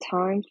I have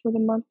time for the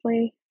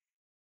monthly?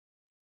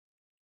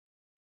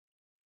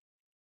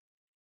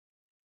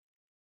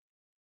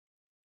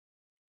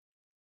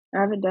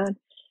 I haven't done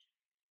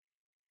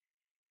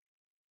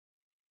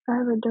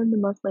the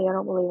monthly. I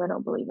don't believe.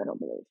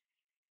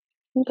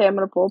 Okay, I'm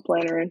gonna pull a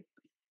planner in.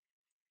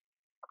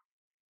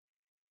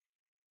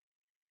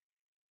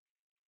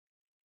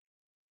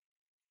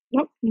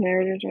 Nope,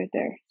 there it is right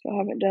there. So I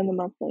haven't done the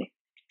monthly.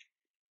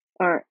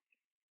 Alright,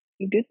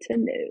 good to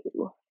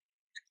know.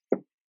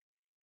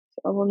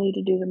 So I will need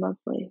to do the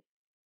monthly.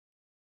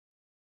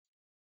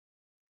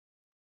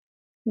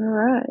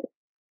 Alright.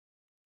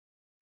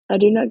 I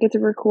do not get to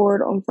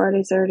record on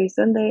Friday, Saturday,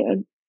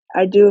 Sunday.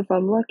 I do if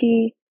I'm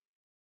lucky,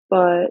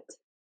 but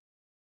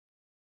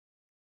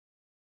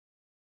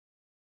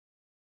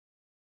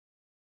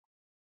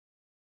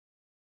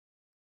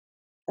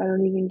I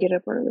don't even get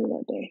up early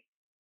that day.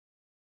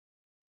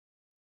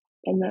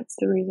 And that's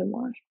the reason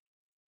why.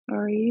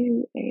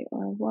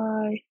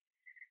 RUARY.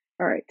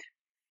 Alright.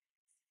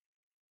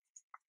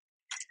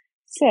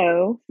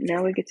 So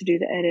now we get to do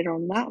the edit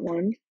on that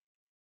one.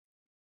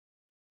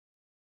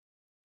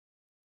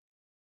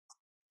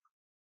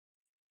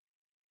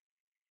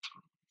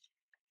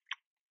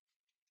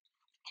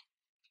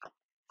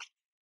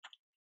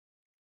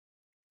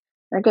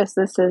 I guess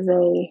this is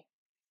a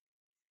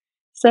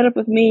setup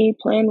with me,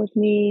 plan with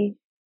me.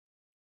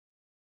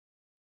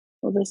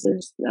 Well, this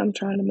is, I'm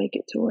trying to make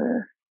it to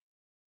where.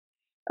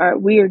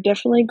 Alright, we are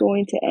definitely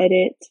going to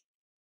edit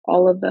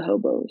all of the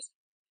hobos.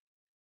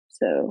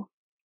 So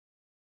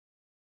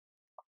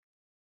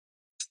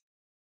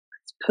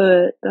let's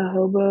put the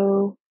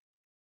hobo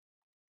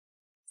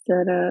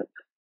setup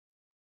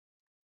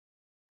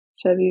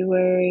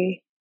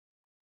February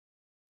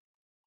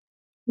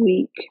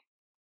week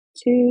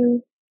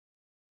 2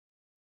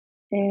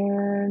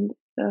 and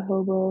the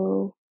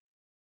hobo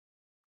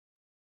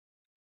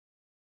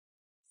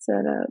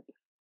setup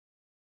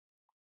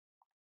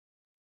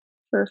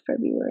for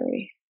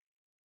February.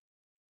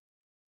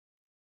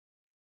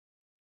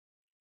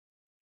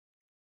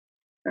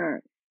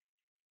 Alright.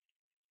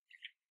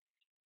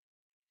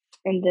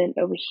 And then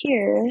over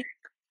here,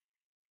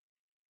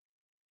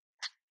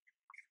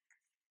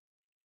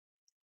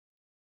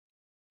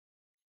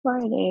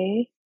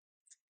 Friday,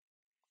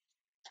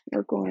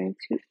 we're going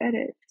to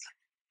edit.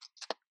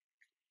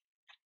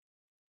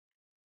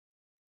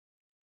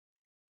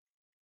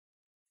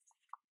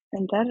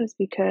 And that is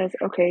because,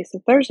 okay, so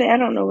Thursday, I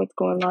don't know what's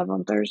going live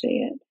on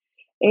Thursday yet.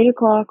 8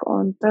 o'clock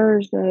on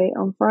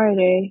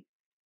Friday,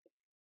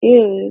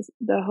 is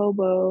the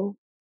hobo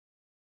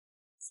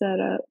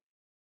setup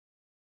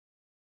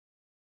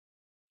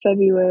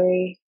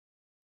February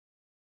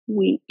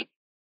week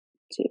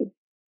 2.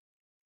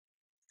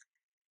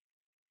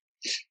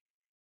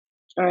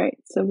 Alright,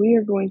 so we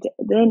are going to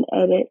then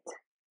edit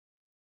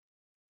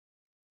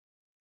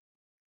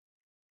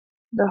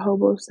the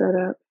hobo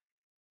setup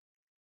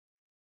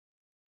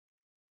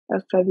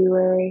of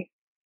February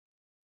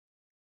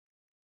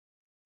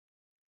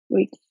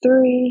week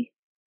 3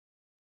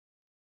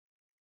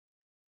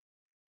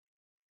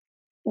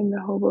 and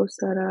the hobo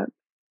setup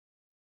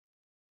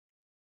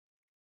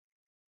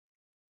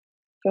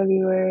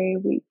February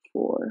week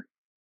 4.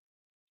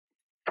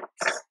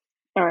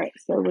 Alright,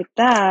 so with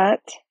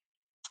that,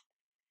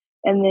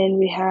 and then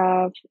we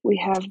have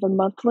the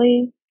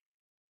monthly.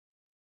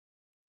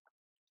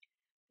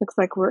 Looks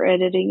like we're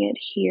editing it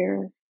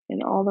here,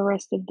 and all the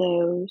rest of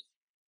those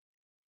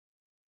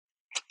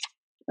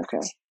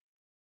Okay.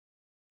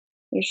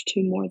 There's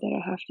 2 more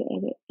that I have to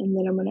edit. And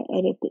then I'm going to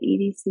edit the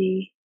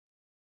EDC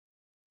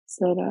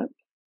setup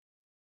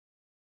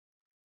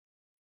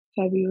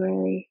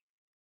February,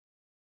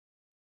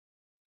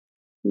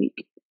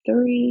 week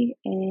 3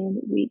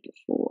 and week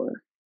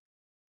 4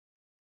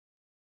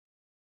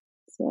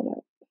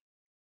 setup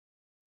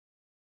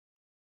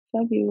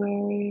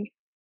February,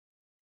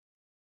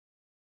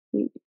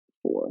 week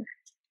 4.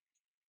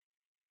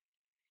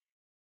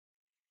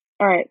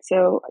 All right,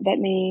 so that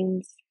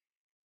means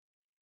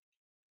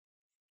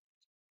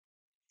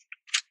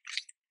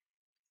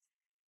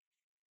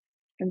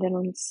and then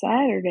on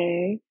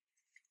Saturday,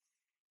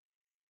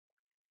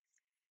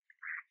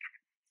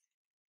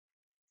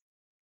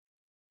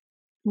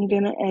 I'm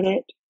gonna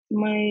edit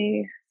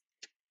my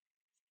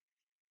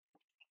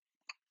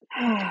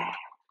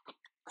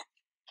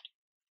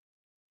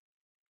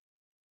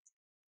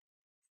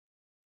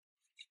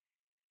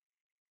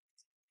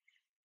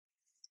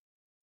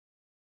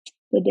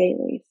the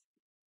dailies.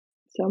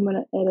 So I'm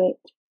gonna edit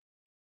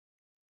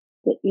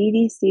the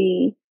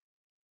EDC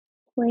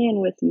plan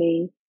with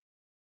me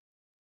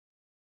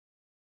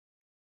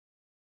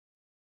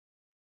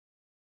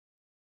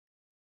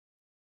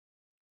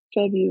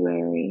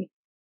February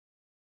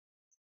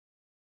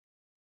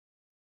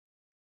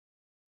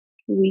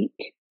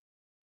week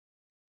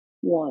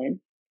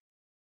 1,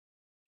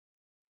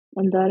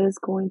 and that is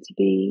going to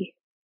be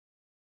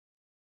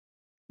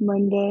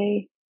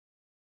Monday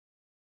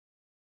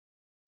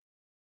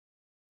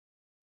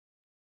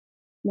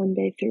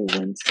through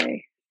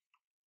Wednesday.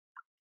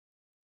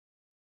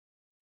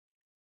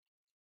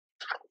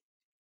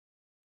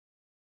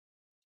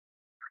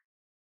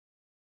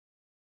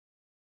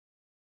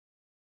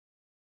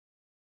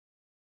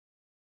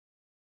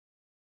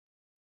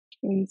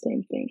 And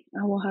same thing.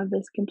 I will have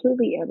this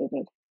completely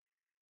edited.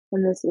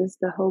 And this is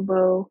the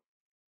Hobo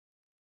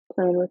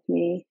plan with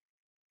me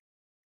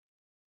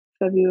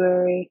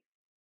February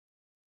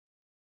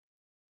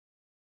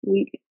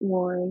week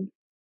 1,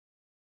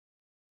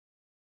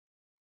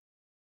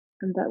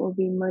 and that will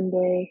be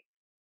Monday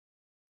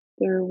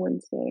through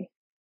Wednesday.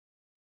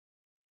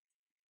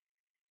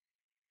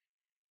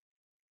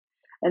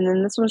 And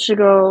then this one should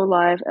go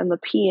live in the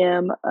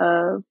PM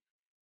of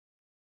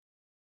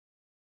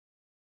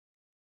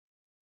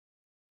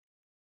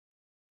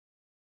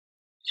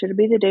should it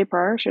be the day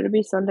prior? Should it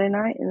be Sunday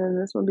night? And then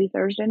this one be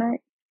Thursday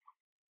night?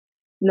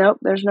 Nope,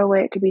 there's no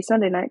way it could be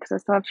Sunday night because I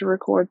still have to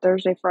record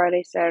Thursday,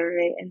 Friday,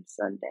 Saturday, and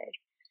Sunday.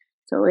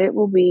 So it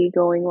will be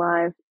going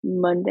live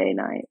Monday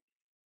night.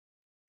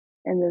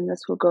 And then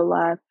this will go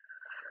live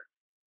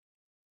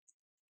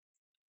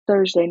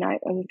Thursday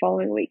night of the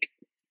following week.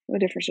 What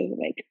difference does it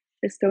make?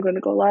 It's still going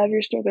to go live.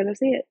 You're still going to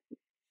see it.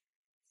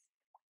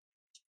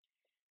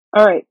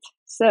 All right,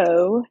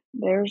 so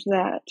there's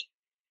that.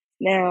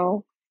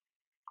 Now,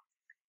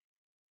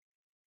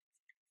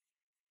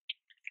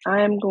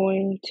 I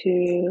want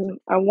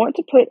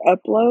to put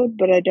upload,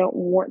 but I don't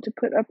want to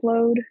put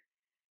upload.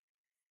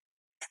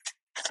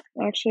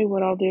 Actually,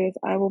 what I'll do is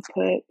I will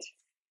put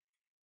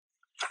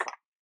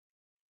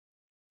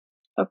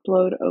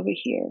upload over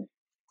here.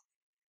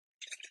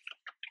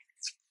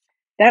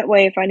 That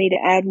way, if I need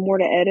to add more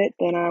to edit,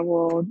 then I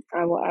will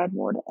add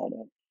more to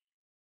edit.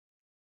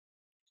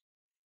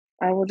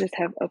 I will just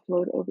have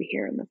upload over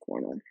here in the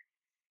corner.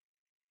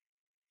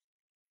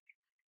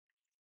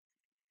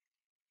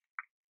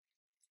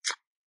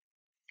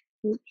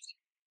 Oops.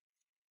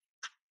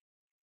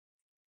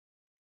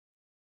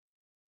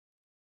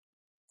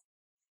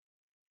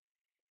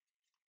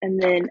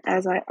 And then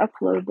as I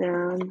upload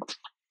them,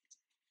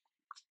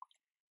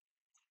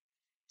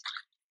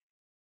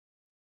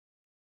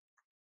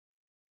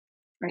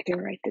 I can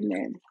write them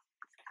in.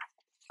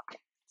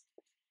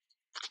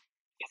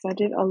 Because I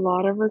did a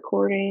lot of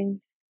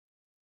recording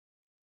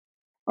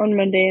on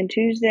Monday and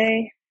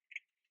Tuesday.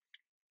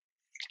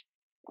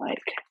 Like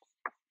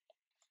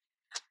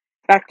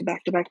back to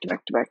back to back to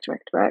back to back to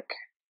back to back.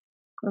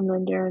 And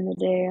then during the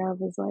day I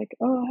was like,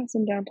 oh, I have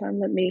some downtime,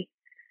 let me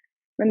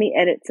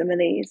edit some of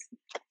these.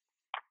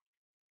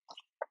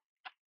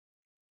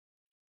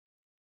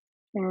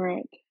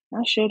 Alright.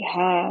 I should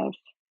have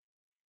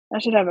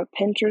a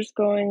Pinterest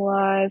going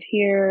live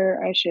here.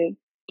 I should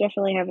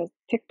definitely have a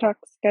TikTok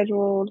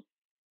scheduled.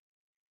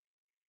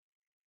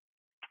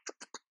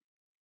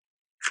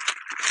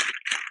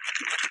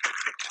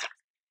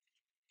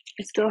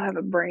 I still have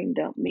a brain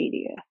dump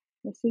media.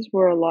 This is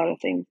where a lot of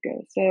things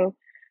go. So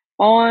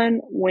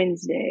on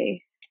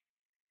Wednesday,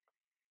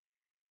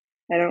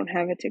 I don't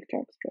have a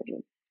TikTok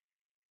scheduled.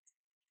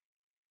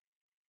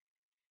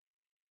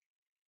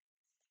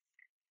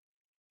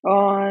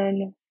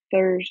 On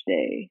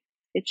Thursday,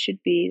 the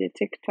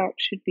TikTok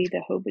should be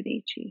the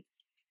Hobonichi.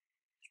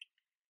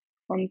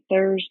 On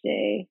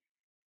Thursday,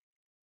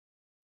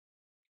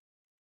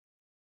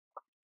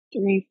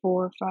 3,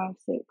 4, 5,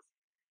 6.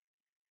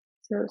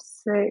 So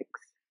 6,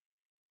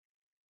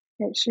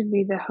 it should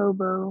be the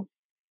Hobo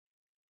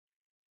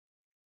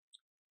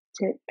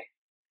tick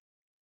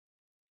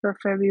for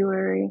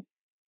February.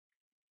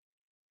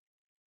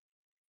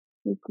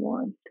 week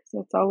 1, because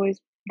that's always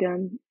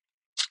done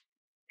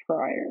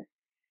prior.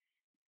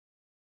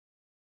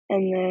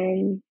 And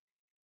then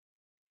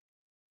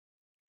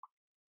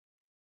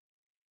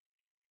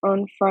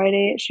on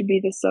Friday, it should be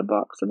the sub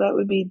box, so that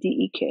would be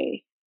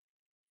DEK.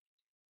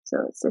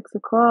 So at 6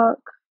 o'clock,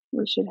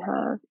 we should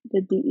have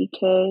the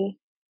DEK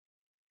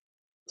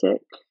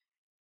tick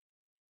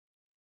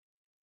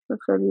for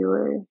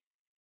February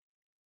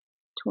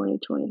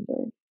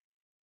 2023.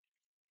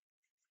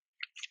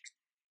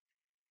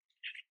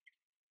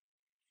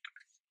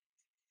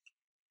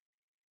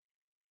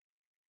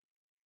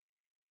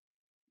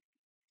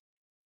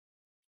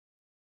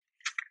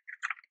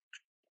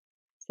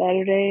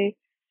 Saturday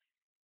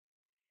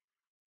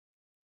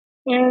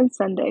and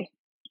Sunday.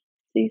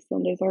 See,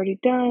 Sunday's already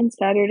done.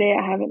 Saturday,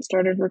 I haven't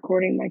started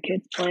recording my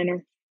kids'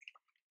 planner.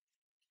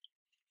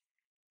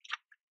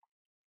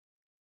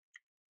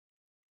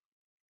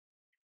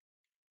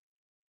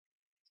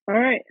 All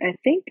right, I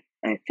think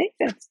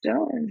that's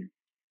done.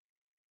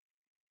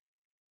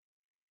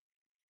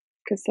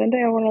 Because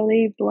Sunday I want to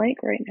leave blank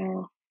right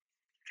now.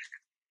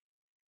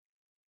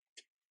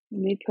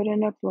 Let me put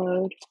in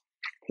upload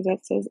because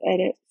that says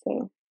edit.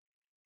 So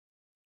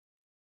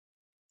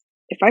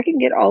if I can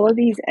get all of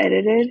these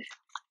edited,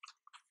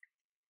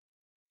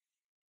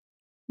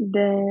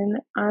 then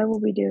I will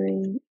be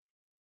doing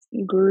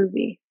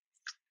groovy.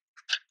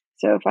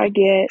 So if I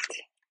get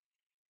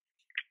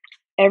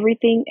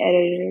everything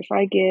edited,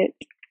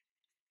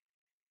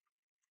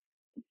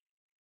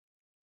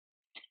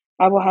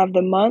 I will have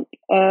the month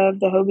of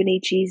the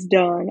Hobonichis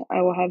done.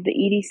 I will have the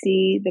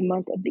EDC, the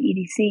month of the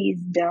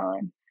EDCs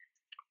done.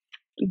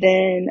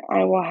 Then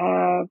I will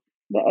have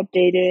the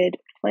updated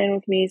plan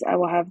with me's. I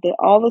will have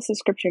all the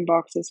subscription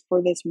boxes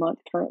for this month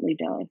currently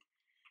done.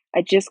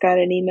 I just got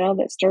an email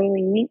that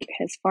Sterling Ink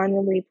has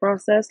finally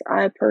processed.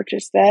 I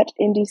purchased that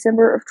in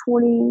December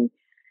 29th.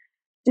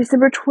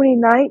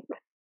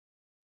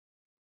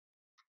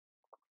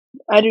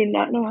 I do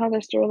not know how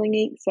the Sterling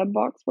Ink sub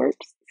box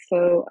works,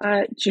 so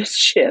I just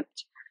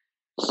shipped.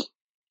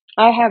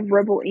 I have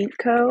Rebel Ink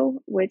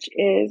Co., which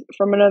is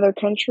from another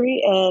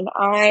country, and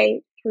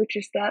I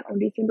purchased that on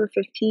December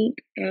 15th,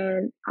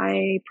 and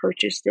I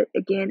purchased it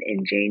again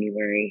in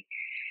January,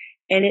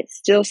 and it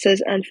still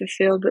says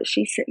unfulfilled, but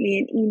she sent me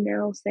an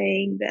email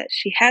saying that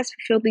she has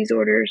fulfilled these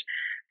orders,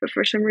 but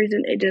for some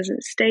reason it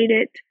doesn't state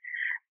it.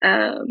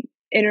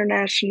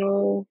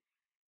 International,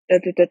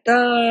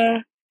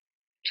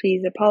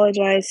 please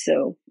apologize.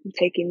 So I'm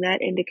taking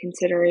that into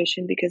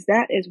consideration because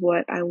that is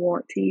what I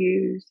want to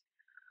use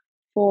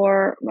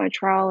for my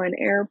trial and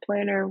error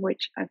planner,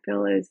 which I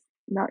feel is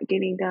not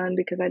getting done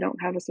because I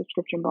don't have a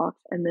subscription box.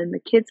 And then the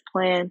kids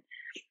plan,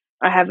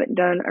 I haven't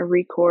done a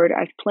record.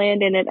 I've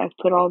planned in it. I've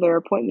put all their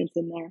appointments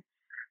in there.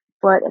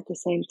 But at the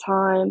same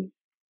time,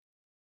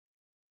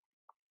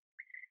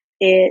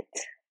 it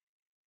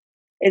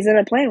isn't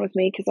a plan with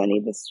me because I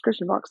need the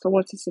subscription box. So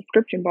once the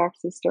subscription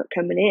boxes start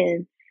coming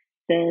in,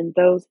 then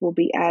those will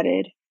be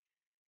added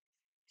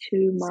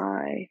to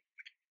my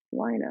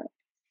lineup.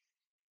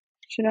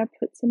 Should I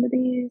put some of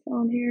these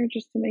on here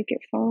just to make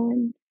it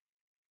fun?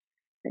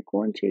 Like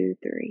 1, 2,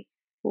 3,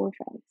 4,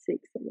 5,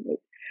 6, 7, 8,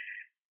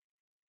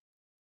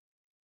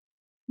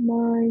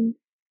 9,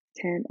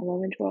 10,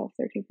 11, 12,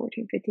 13,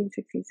 14, 15,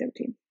 16,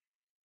 17,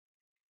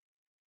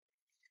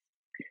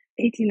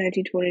 18,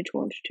 19, 20,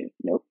 22.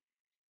 Nope.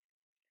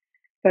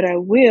 But I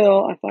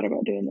thought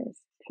about doing this.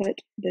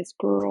 Put this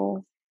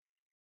girl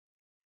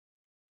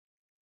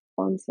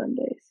on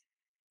Sundays.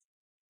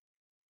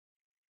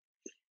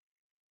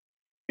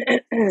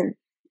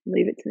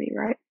 Leave it to me,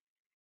 right?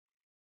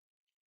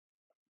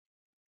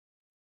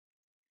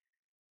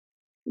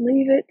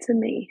 Leave it to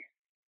me.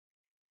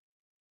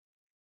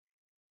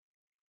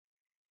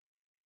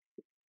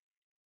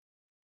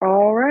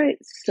 All right,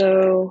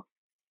 so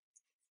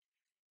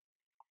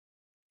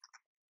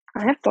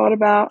I have thought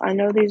about, I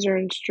know these are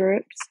in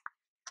strips.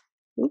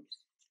 Oops.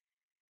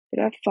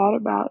 But I've thought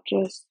about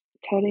just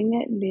cutting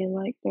it and being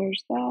like,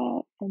 there's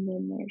that, and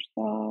then there's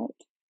that.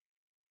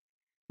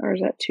 Or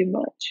is that too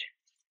much?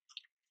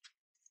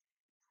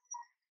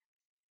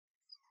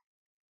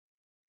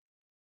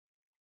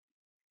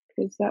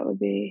 Because that would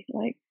be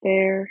like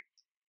there,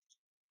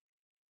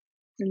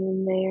 and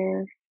then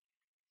there,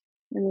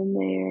 and then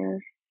there.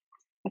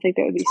 I think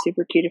that would be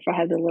super cute if I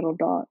had the little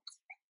dots.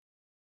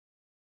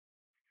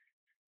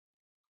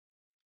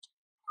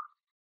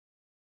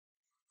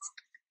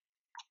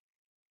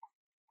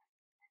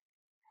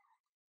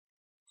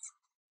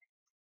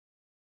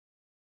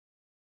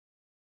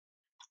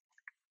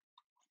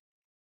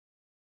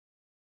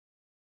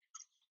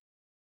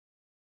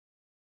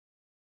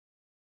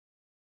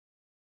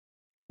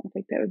 I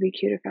think that would be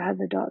cute if I had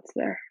the dots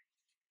there.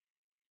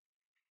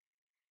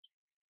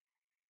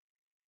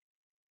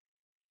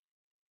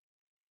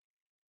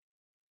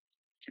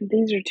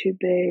 These are too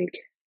big.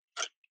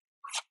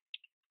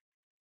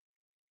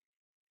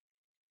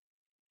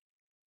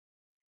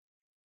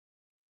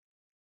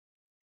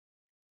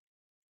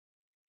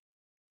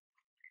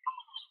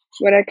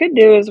 What I could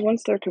do is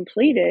once they're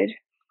completed,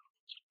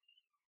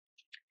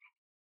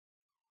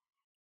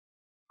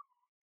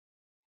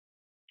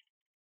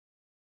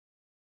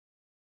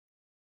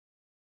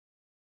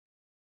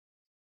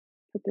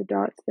 Put the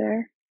dots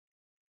there.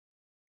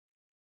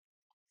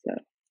 So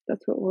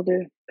that's what we'll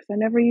do, because I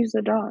never use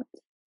the dots.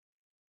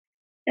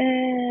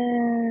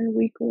 And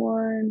week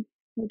 1,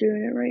 we're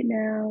doing it right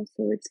now,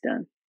 so it's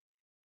done.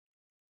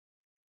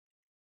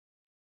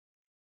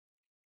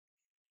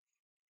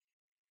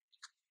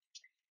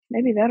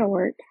 Maybe that'll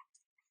work.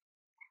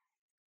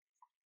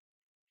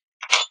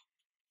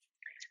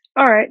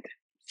 Alright,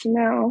 so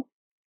now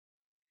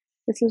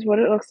this is what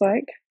it looks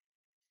like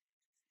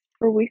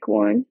for week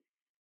 1.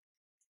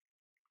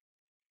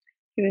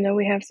 Even though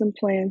we have some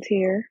plans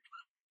here.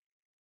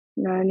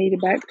 Now I need to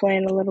back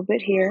plan a little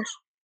bit here.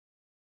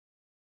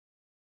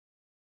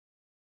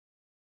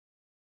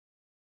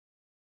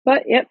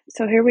 But yep,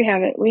 so here we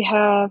have it. We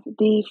have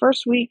the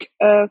first week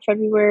of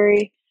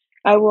February.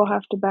 I will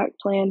have to back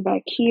plan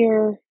back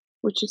here,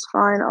 which is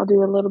fine. I'll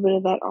do a little bit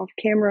of that off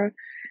camera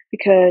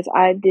because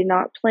I did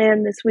not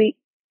plan this week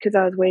because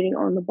I was waiting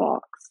on the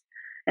box.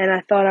 And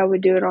I thought I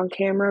would do it on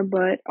camera,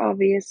 but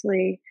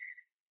obviously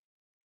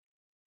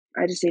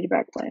I just need to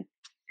back plan.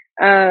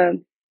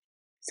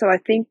 So I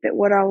think that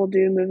what I will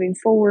do moving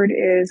forward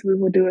is we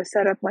will do a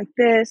setup like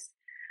this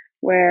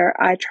where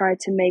I try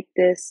to make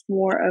this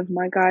more of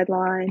my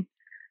guideline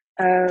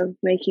of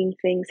making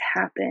things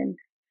happen.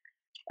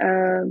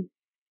 And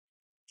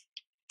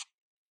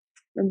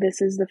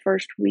this is the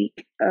first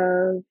week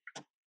of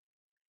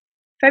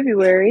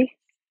February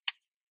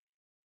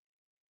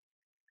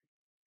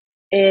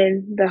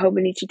in the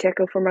Hobonichi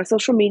Techo for my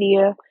social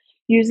media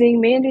using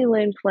Mandy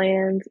Lynn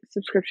Plan's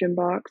subscription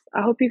box.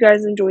 I hope you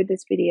guys enjoyed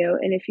this video,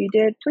 and if you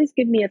did, please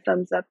give me a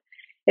thumbs up.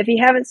 If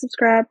you haven't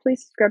subscribed,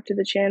 please subscribe to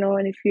the channel,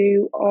 and if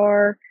you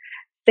are,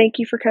 thank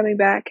you for coming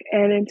back,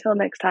 and until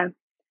next time,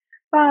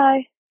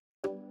 bye!